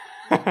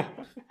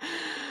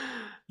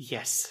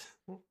 Yes.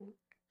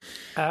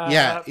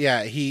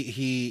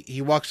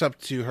 He walks up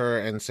to her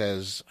and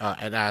says,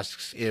 and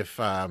asks if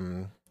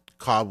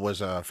Cobb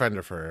was a friend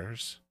of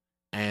hers.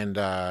 And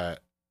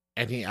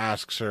he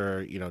asks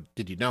her,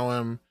 did you know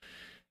him?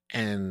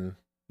 And,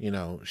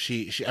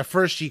 she at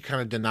first she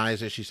kind of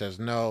denies it. She says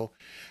no.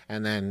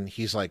 And then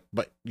he's like,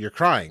 but you're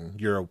crying.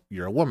 You're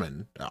a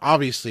woman.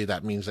 Obviously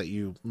that means that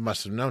you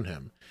must have known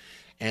him.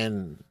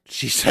 And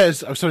she says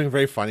something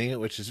very funny,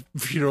 which is,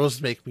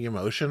 "Funerals make me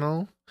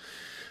emotional."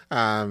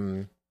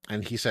 And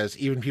he says,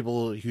 "Even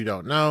people you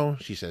don't know?"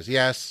 She says,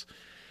 "Yes."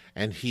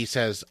 And he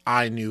says,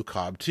 "I knew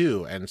Cobb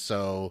too." And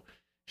so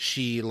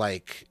she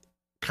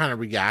kind of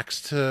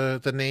reacts to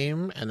the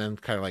name and then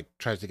kind of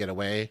tries to get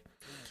away.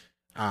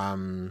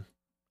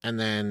 And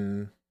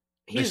then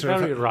he's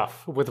very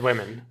rough with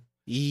women.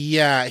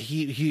 Yeah,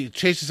 he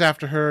chases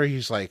after her.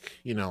 He's he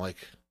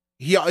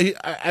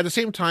at the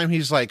same time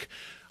he's like,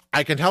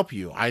 "I can help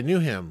you. I knew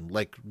him.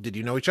 Did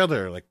you know each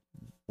other?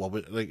 what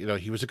was like,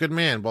 he was a good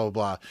man, blah blah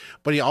blah.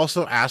 But he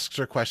also asks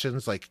her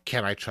questions like,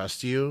 "Can I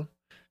trust you?"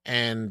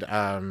 And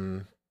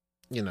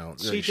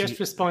she just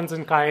responds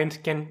in kind.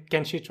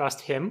 Can she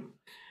trust him?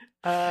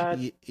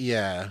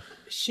 Yeah.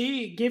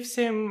 She gives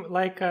him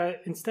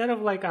instead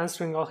of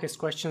answering all his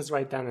questions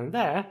right then and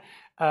there,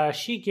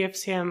 she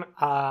gives him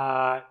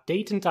a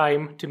date and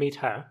time to meet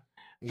her,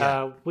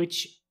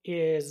 which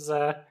is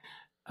at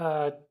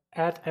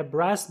a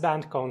brass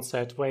band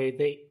concert where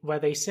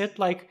they sit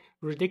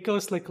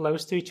ridiculously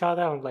close to each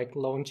other on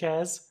lawn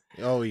chairs.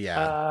 Oh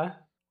yeah.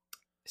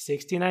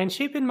 69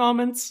 shipping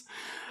moments.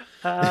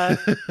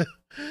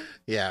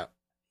 Yeah.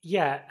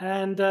 Yeah,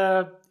 and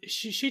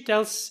she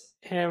tells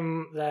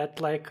him that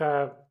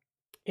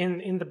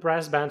in the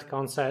brass band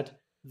concert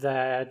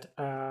that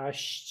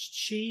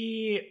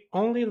she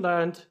only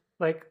learned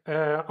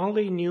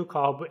only knew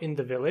Cobb in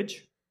the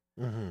village.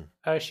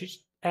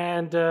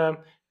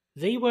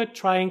 They were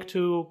trying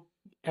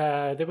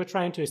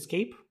to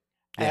escape,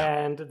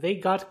 and they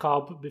got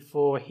Cobb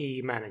before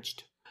he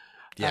managed.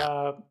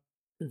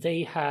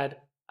 They had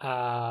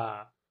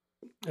a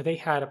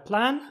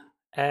plan,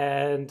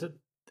 and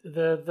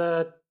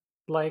the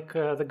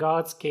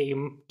guards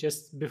came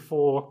just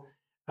before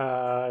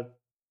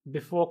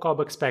Cobb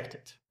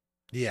expected.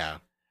 Yeah.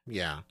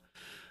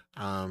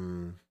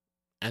 And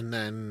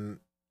then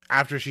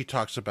after she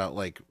talks about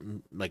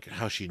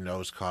how she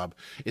knows Cobb,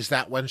 is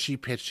that when she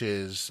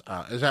pitches?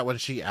 Is that when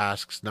she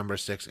asks Number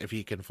 6 if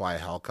he can fly a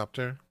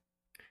helicopter?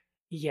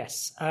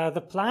 Yes.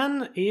 The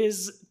plan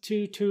is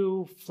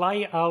to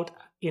fly out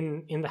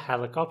in the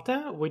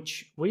helicopter,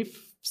 which we've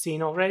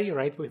seen already,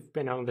 right? We've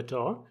been on the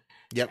tour.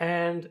 Yep.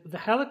 And the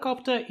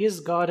helicopter is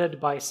guarded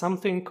by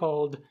something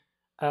called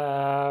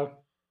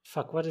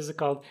what is it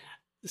called?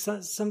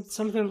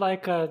 Something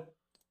like a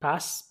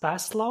pass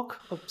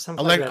lock or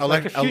something like that.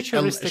 Like a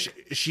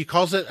futuristic. She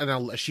calls it an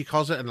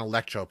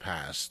electro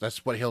pass.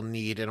 That's what he'll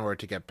need in order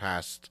to get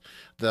past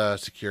the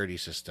security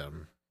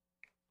system.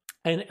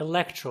 An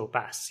electro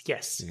pass,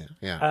 yes.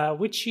 Yeah.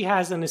 Which she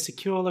has in a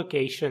secure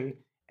location,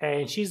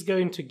 and she's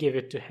going to give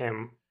it to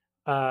him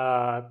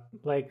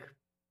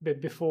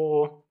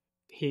before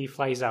he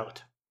flies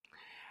out.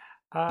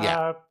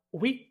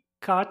 We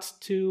cut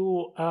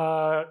to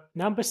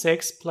Number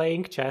 6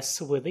 playing chess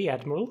with the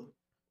Admiral.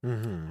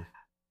 Mm-hmm.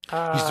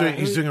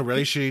 He's doing a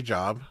really shitty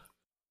job.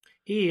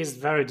 He is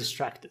very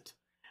distracted.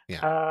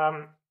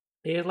 Yeah.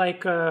 He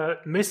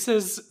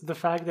misses the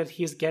fact that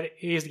he's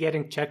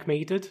getting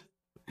checkmated.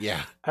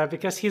 Yeah.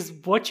 Because he's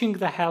watching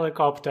the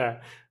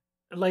helicopter,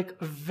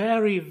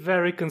 very,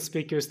 very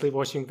conspicuously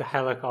watching the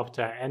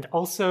helicopter, and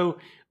also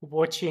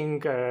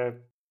watching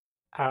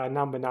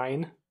Number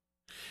 9.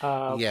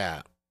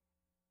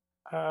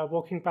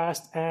 Walking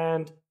past,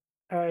 and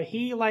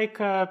he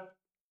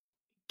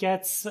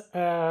gets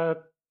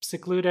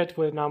secluded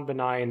with Number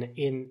 9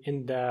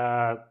 in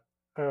the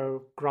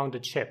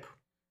grounded ship.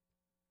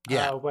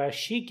 Where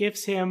she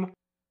gives him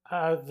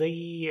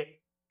the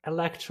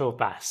electro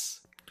pass.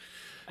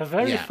 A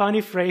very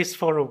funny phrase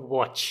for a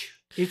watch.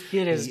 It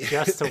is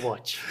just a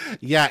watch.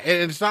 Yeah,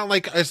 it's not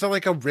like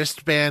a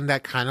wristband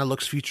that kind of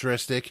looks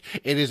futuristic.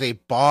 It is a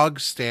bog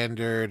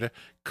standard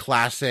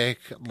classic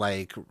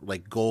like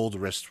gold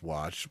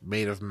wristwatch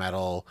made of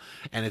metal,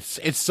 and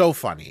it's so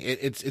funny.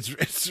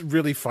 It's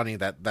really funny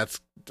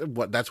that's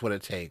what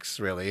it takes,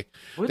 really.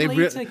 We'll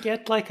later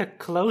get a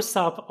close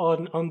up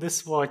on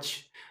this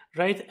watch,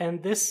 right?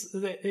 And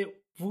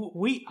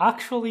we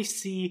actually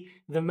see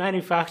the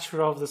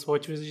manufacturer of this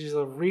watch, which is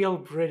a real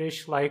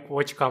British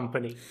watch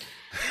company.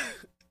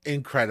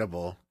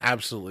 Incredible,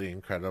 absolutely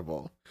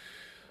incredible.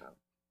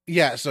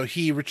 Yeah, so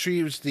he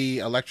retrieves the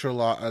electro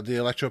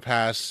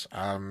pass.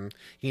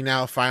 He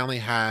now finally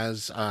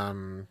has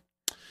the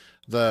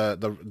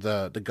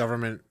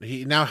government.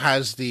 He now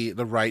has the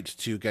right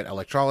to get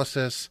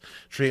electrolysis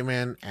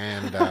treatment,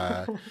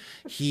 and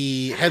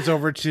he heads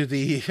over to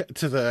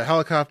the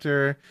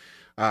helicopter.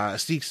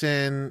 Sneaks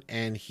in,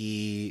 and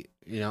he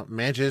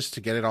manages to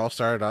get it all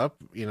started up.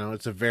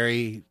 It's a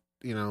very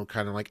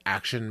kind of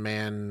action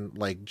man,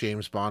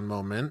 James Bond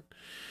moment.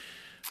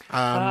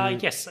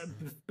 Yes,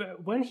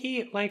 when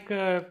he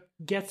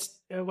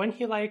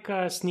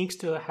sneaks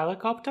to the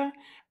helicopter,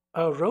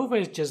 Rover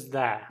is just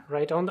there,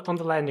 right on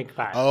the landing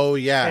pad. Oh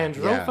yeah, and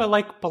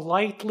Rover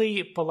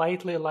politely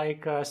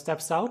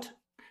steps out.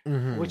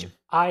 Mm-hmm. Which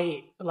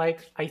I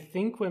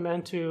think we're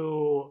meant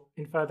to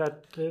infer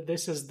that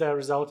this is the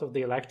result of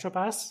the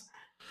electropass.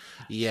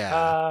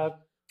 Yeah.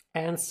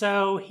 And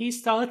so he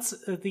starts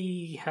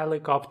the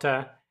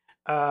helicopter.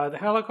 The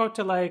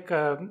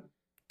helicopter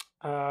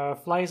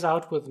flies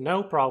out with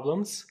no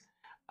problems,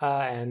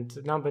 and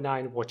Number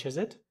 9 watches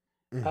it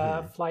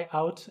fly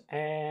out.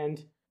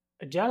 And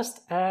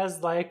just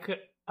as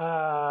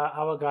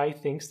our guy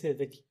thinks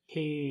that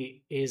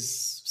he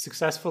is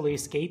successfully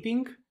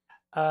escaping,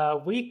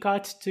 we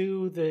cut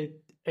to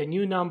a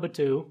new Number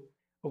 2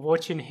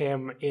 watching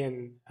him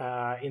in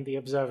the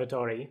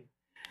observatory,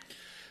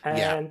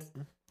 and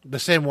the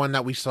same one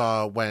that we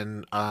saw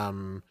when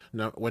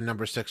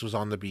Number 6 was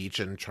on the beach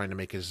and trying to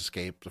make his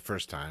escape the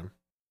first time.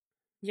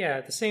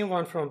 Yeah, the same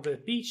one from the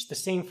beach, the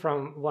same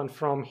one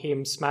from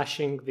him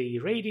smashing the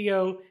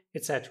radio,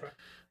 etc.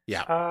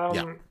 Yeah.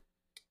 Yeah.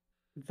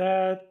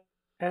 That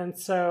and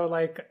so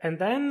like and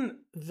then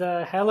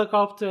the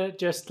helicopter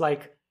just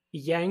like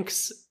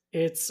yanks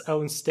its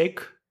own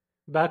stick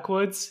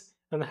backwards,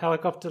 and the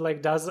helicopter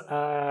like does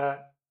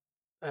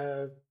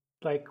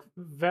like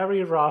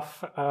very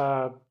rough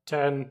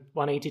turn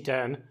 180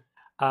 turn.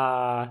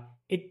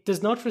 It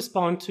does not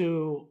respond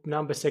to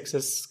number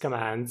six's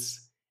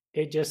commands.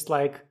 It just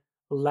like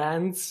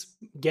lands,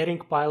 getting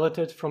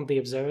piloted from the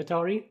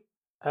observatory,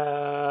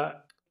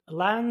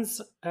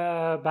 lands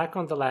back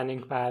on the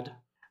landing pad.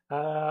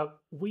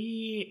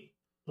 We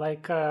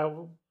like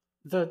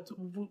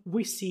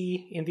we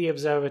see in the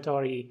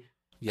observatory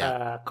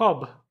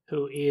Cobb,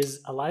 who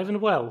is alive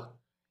and well.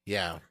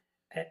 Yeah.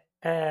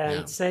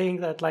 And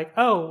saying that like,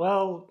 oh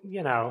well,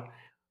 you know,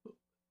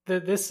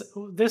 this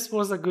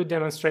was a good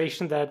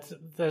demonstration that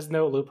there's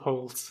no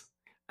loopholes.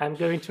 I'm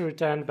going to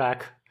return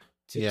back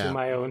to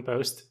my own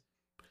post.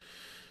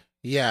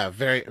 Yeah,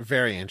 very,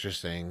 very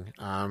interesting.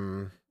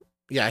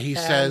 Yeah, he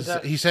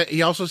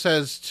also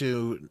says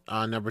to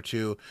number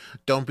 2,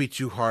 don't be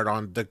too hard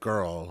on the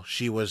girl.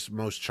 She was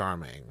most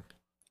charming.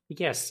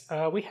 Yes,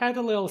 we had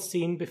a little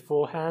scene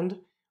beforehand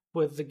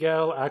with the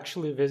girl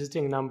actually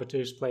visiting number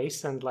 2's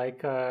place, and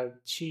like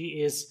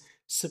she is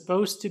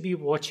supposed to be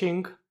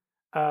watching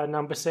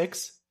number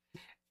 6.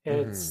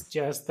 It's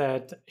just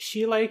that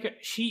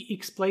she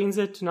explains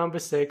it to number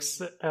 6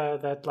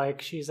 that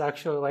like she's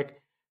actually like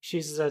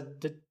she's a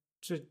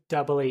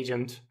double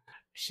agent.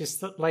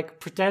 She's like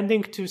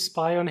pretending to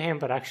spy on him,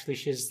 but actually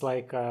she's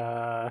like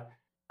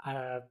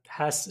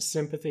has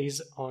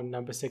sympathies on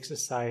number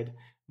 6's side.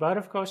 But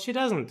of course she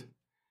doesn't.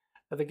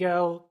 The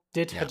girl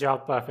did her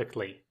job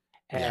perfectly.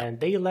 And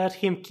they let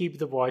him keep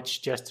the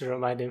watch just to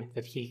remind him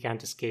that he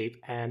can't escape.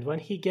 And when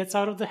he gets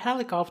out of the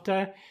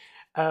helicopter,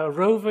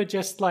 Rover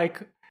just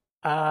like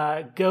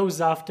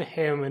goes after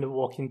him in a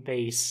walking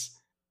pace.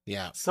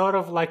 Yeah. Sort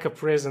of like a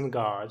prison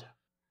guard.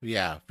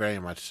 Yeah, very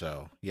much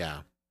so.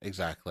 Yeah,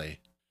 exactly.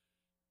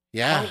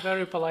 Yeah. How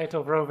very polite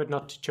of Rover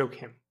not to choke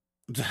him.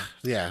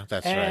 Yeah,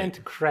 that's right.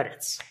 And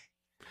credits.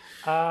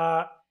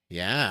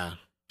 Yeah.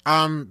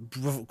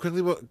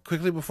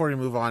 Quickly before we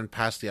move on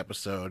past the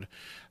episode,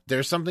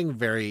 there's something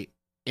very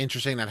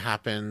interesting that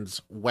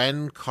happens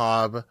when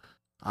Cobb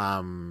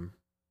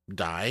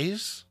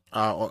dies,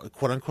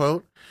 quote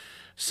unquote.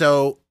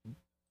 So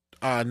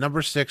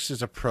number 6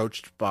 is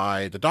approached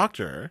by the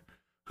doctor,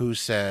 who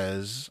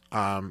tells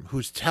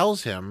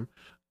him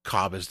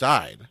Cobb has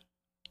died.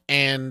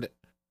 And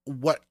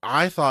what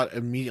I thought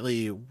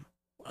immediately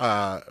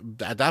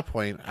at that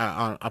point,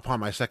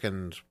 upon my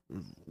second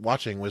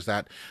watching, was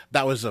that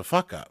was a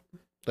fuck up,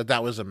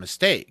 that was a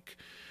mistake,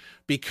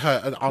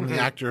 because on the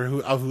actor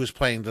who was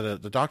playing the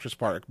doctor's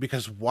part.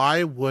 Because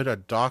why would a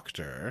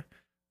doctor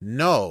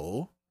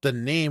know the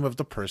name of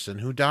the person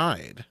who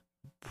died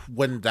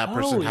when that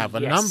person have a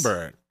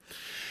number?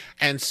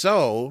 And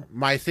so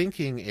my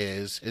thinking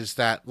is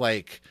that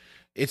like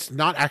it's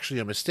not actually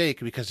a mistake,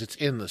 because it's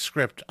in the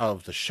script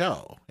of the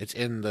show. It's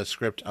in the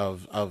script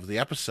of the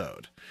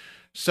episode.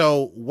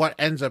 So what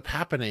ends up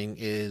happening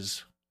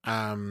is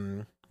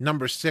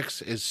number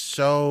 6 is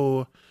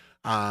so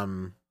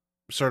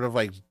sort of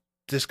like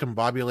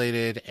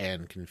discombobulated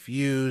and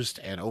confused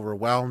and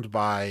overwhelmed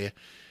by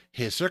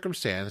his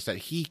circumstance that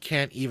he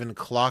can't even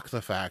clock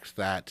the fact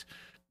that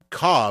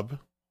Cobb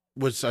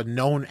was a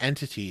known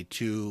entity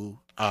to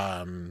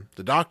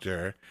the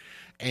doctor,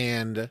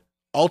 and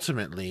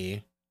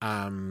ultimately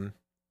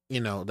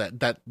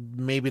that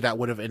maybe that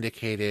would have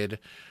indicated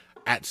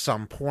at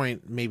some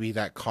point maybe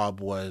that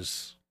Cobb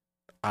was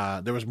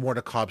there was more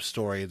to Cobb's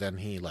story than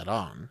he let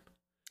on.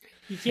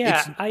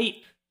 I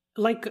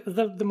like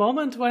the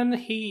moment when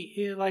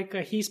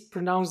he's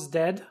pronounced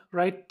dead,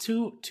 right,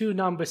 to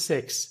number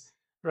 6,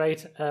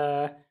 right,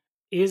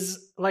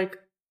 is like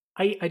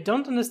I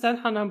don't understand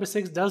how number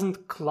 6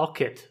 doesn't clock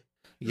it.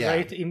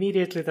 Right,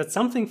 immediately that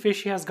something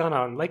fishy has gone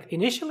on. Like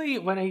initially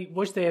when I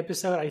watched the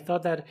episode, I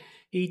thought that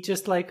he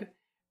just like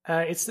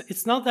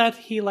it's not that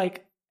he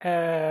like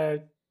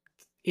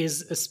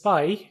is a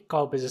spy,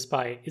 Cobb is a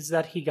spy, it's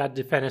that he got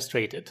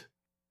defenestrated.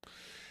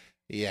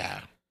 Yeah.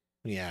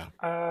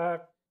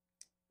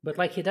 But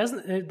like he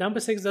doesn't, number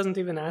 6 doesn't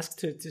even ask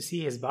to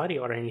see his body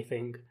or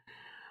anything.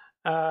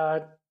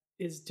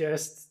 It's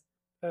just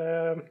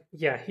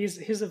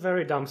he's a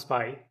very dumb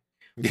spy.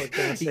 What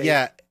can I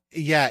say?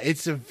 Yeah,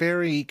 it's a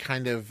very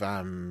kind of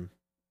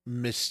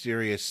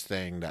mysterious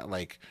thing that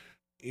like,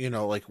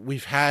 like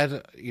we've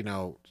had,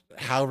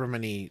 however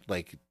many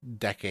like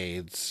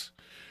decades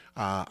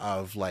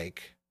of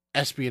like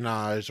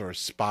espionage or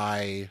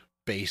spy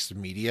based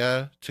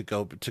media to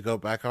go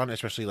back on,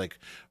 especially like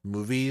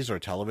movies or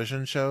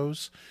television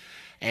shows.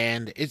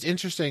 And it's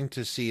interesting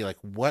to see like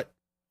what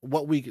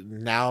we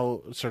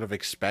now sort of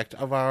expect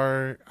of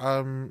our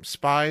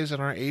spies and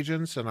our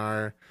agents and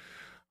our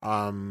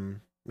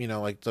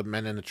like the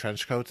men in the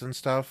trench coats and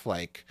stuff.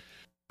 Like,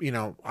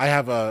 I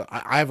have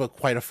a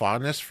quite a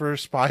fondness for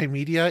spy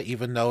media,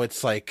 even though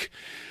it's like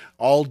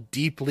all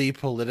deeply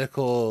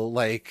political,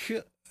 like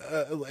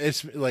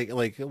it's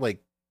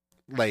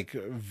like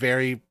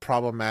very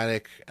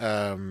problematic,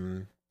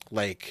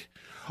 like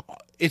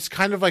it's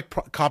kind of like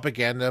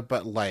propaganda,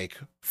 but like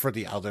for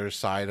the other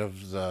side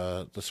of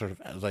the sort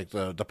of like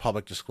the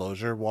public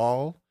disclosure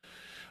wall.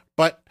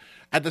 But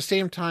at the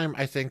same time,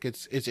 I think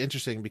it's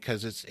interesting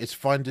because it's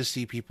fun to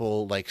see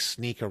people like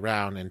sneak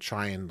around and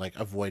try and like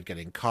avoid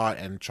getting caught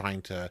and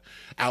trying to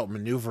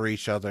outmaneuver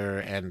each other,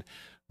 and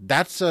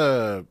that's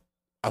a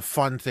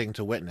fun thing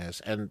to witness.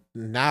 And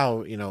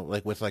now, you know,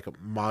 like with like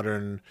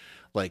modern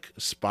like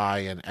spy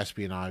and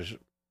espionage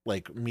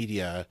like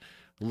media,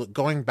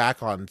 going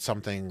back on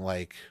something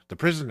like The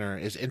Prisoner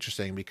is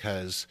interesting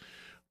because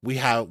we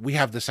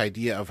have this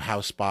idea of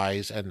how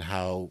spies and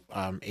how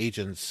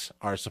agents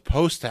are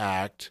supposed to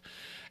act,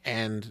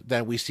 and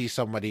then we see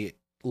somebody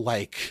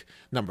like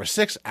Number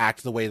 6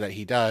 act the way that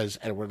he does,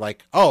 and we're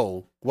like,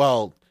 oh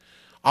well,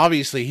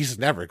 obviously he's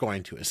never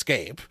going to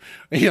escape.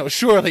 You know,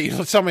 surely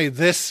somebody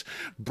this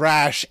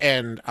brash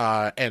and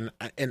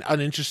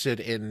uninterested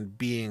in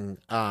being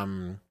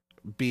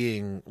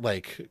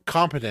like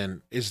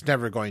competent is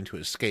never going to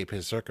escape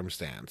his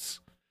circumstance,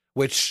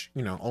 which,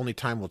 you know, only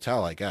time will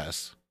tell, I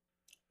guess.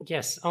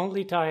 Yes,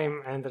 only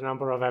time and the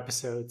number of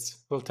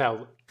episodes will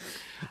tell.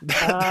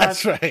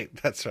 That's right.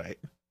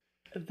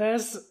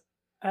 There's,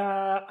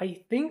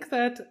 I think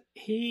that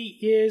he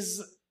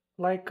is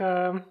like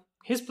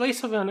his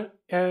place of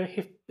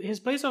his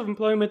place of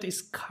employment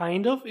is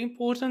kind of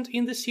important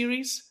in the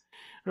series,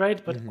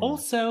 right? But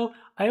also,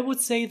 I would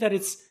say that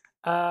it's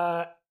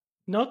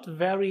not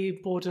very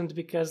important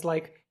because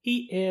like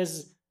he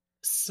is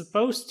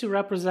supposed to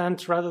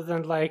represent, rather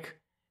than like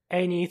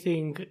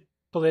anything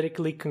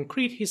politically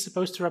concrete, he's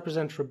supposed to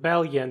represent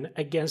rebellion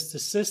against a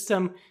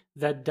system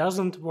that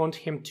doesn't want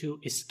him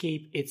to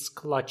escape its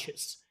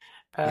clutches.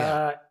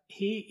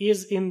 He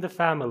is in the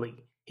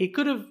family. He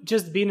could have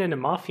just been in a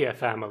mafia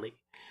family,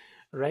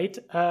 right?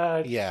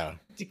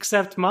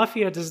 Except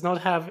mafia does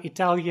not have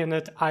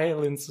Italianate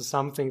islands or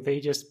something. They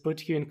just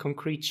put you in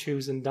concrete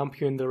shoes and dump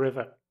you in the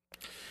river.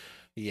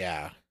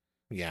 Yeah,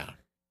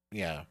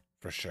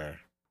 for sure.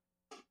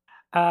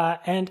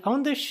 And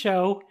on this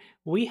show,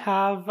 we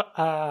have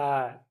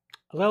a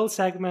little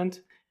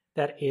segment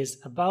that is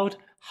about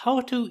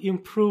how to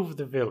improve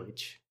the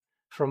village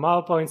from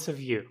our points of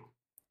view.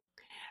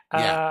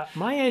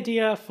 My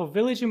idea for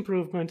village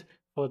improvement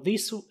for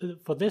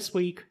this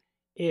week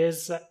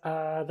is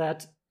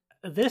that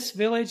this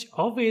village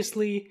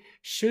obviously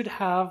should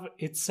have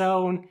its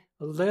own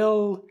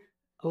little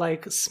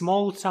like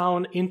small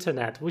town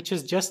internet, which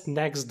is just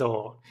next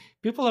door.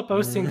 People are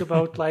posting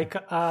about like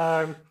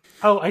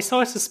oh, I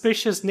saw a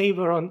suspicious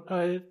neighbor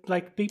on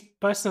like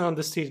person on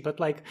the street, but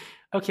like,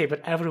 okay,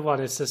 but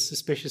everyone is a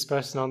suspicious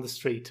person on the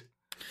street.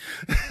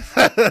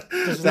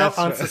 There's no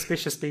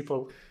unsuspicious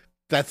people.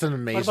 That's an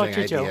amazing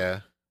idea. Joe?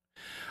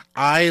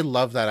 I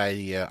love that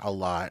idea a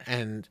lot.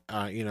 And,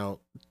 you know,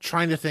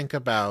 trying to think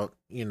about,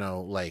 you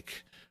know,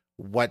 like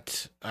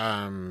what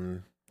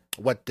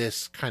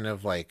this kind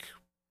of like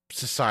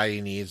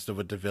society needs,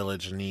 what the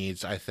village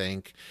needs, I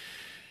think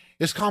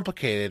is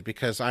complicated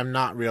because I'm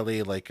not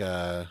really like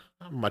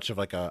much of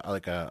like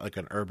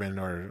an urban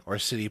or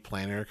city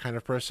planner kind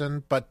of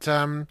person, but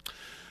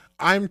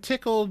I'm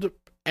tickled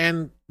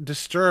and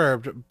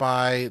disturbed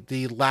by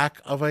the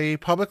lack of a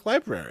public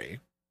library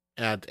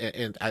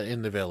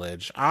in the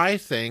village. I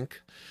think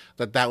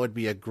that would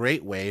be a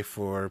great way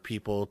for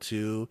people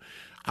to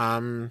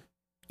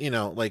you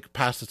know, like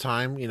pass the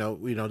time. You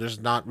know, there's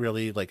not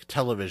really like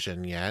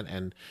television yet,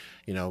 and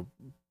you know,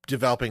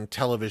 developing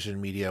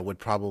television media would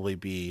probably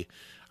be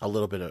a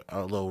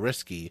little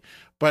risky.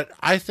 But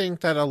I think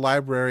that a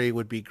library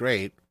would be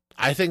great.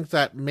 I think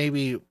that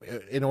maybe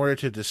in order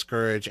to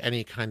discourage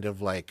any kind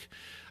of like,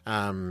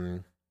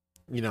 you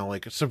know,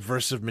 like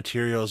subversive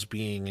materials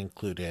being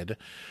included,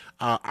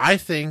 I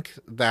think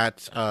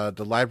that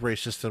the library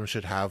system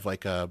should have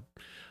like a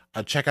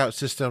checkout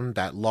system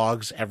that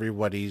logs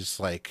everybody's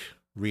like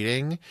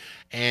reading,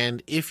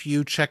 and if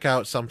you check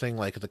out something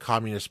like the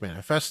Communist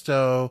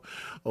Manifesto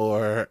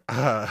or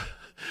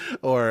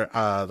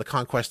the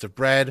Conquest of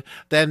Bread,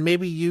 then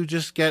maybe you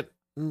just get,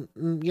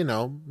 you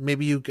know,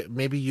 maybe you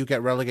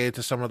get relegated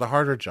to some of the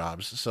harder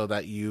jobs so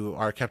that you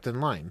are kept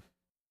in line.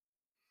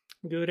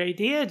 Good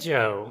idea,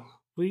 Joe.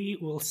 We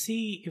will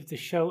see if the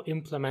show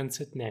implements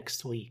it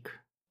next week.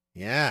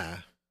 Yeah.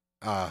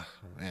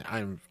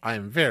 Man,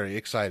 I'm very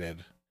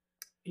excited.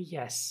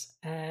 Yes,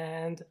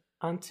 and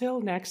until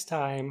next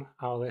time,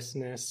 our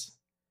listeners,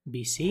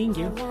 be seeing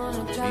you.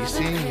 Be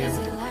seeing you.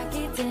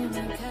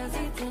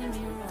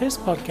 This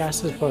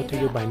podcast is brought to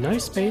you by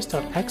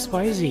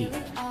Noisepace.xyz,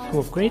 home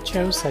of great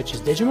shows such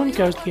as Digimon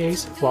Ghost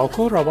Gaze,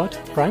 Walco Robot,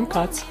 Prime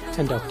Cuts,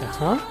 and Dr.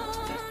 Huh?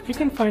 You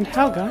can find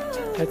Helga,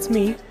 that's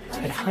me,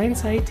 at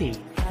Hindsight.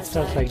 It's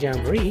spelled like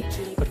Jamboree,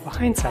 but for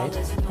hindsight,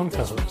 on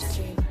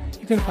co-host.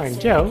 You can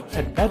find Joe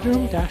at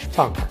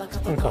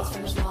Bedroom-Punk on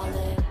co-host.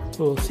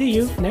 We will see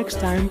you next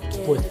time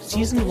with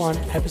Season 1,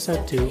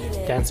 Episode 2,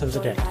 Dance of the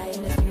Dead.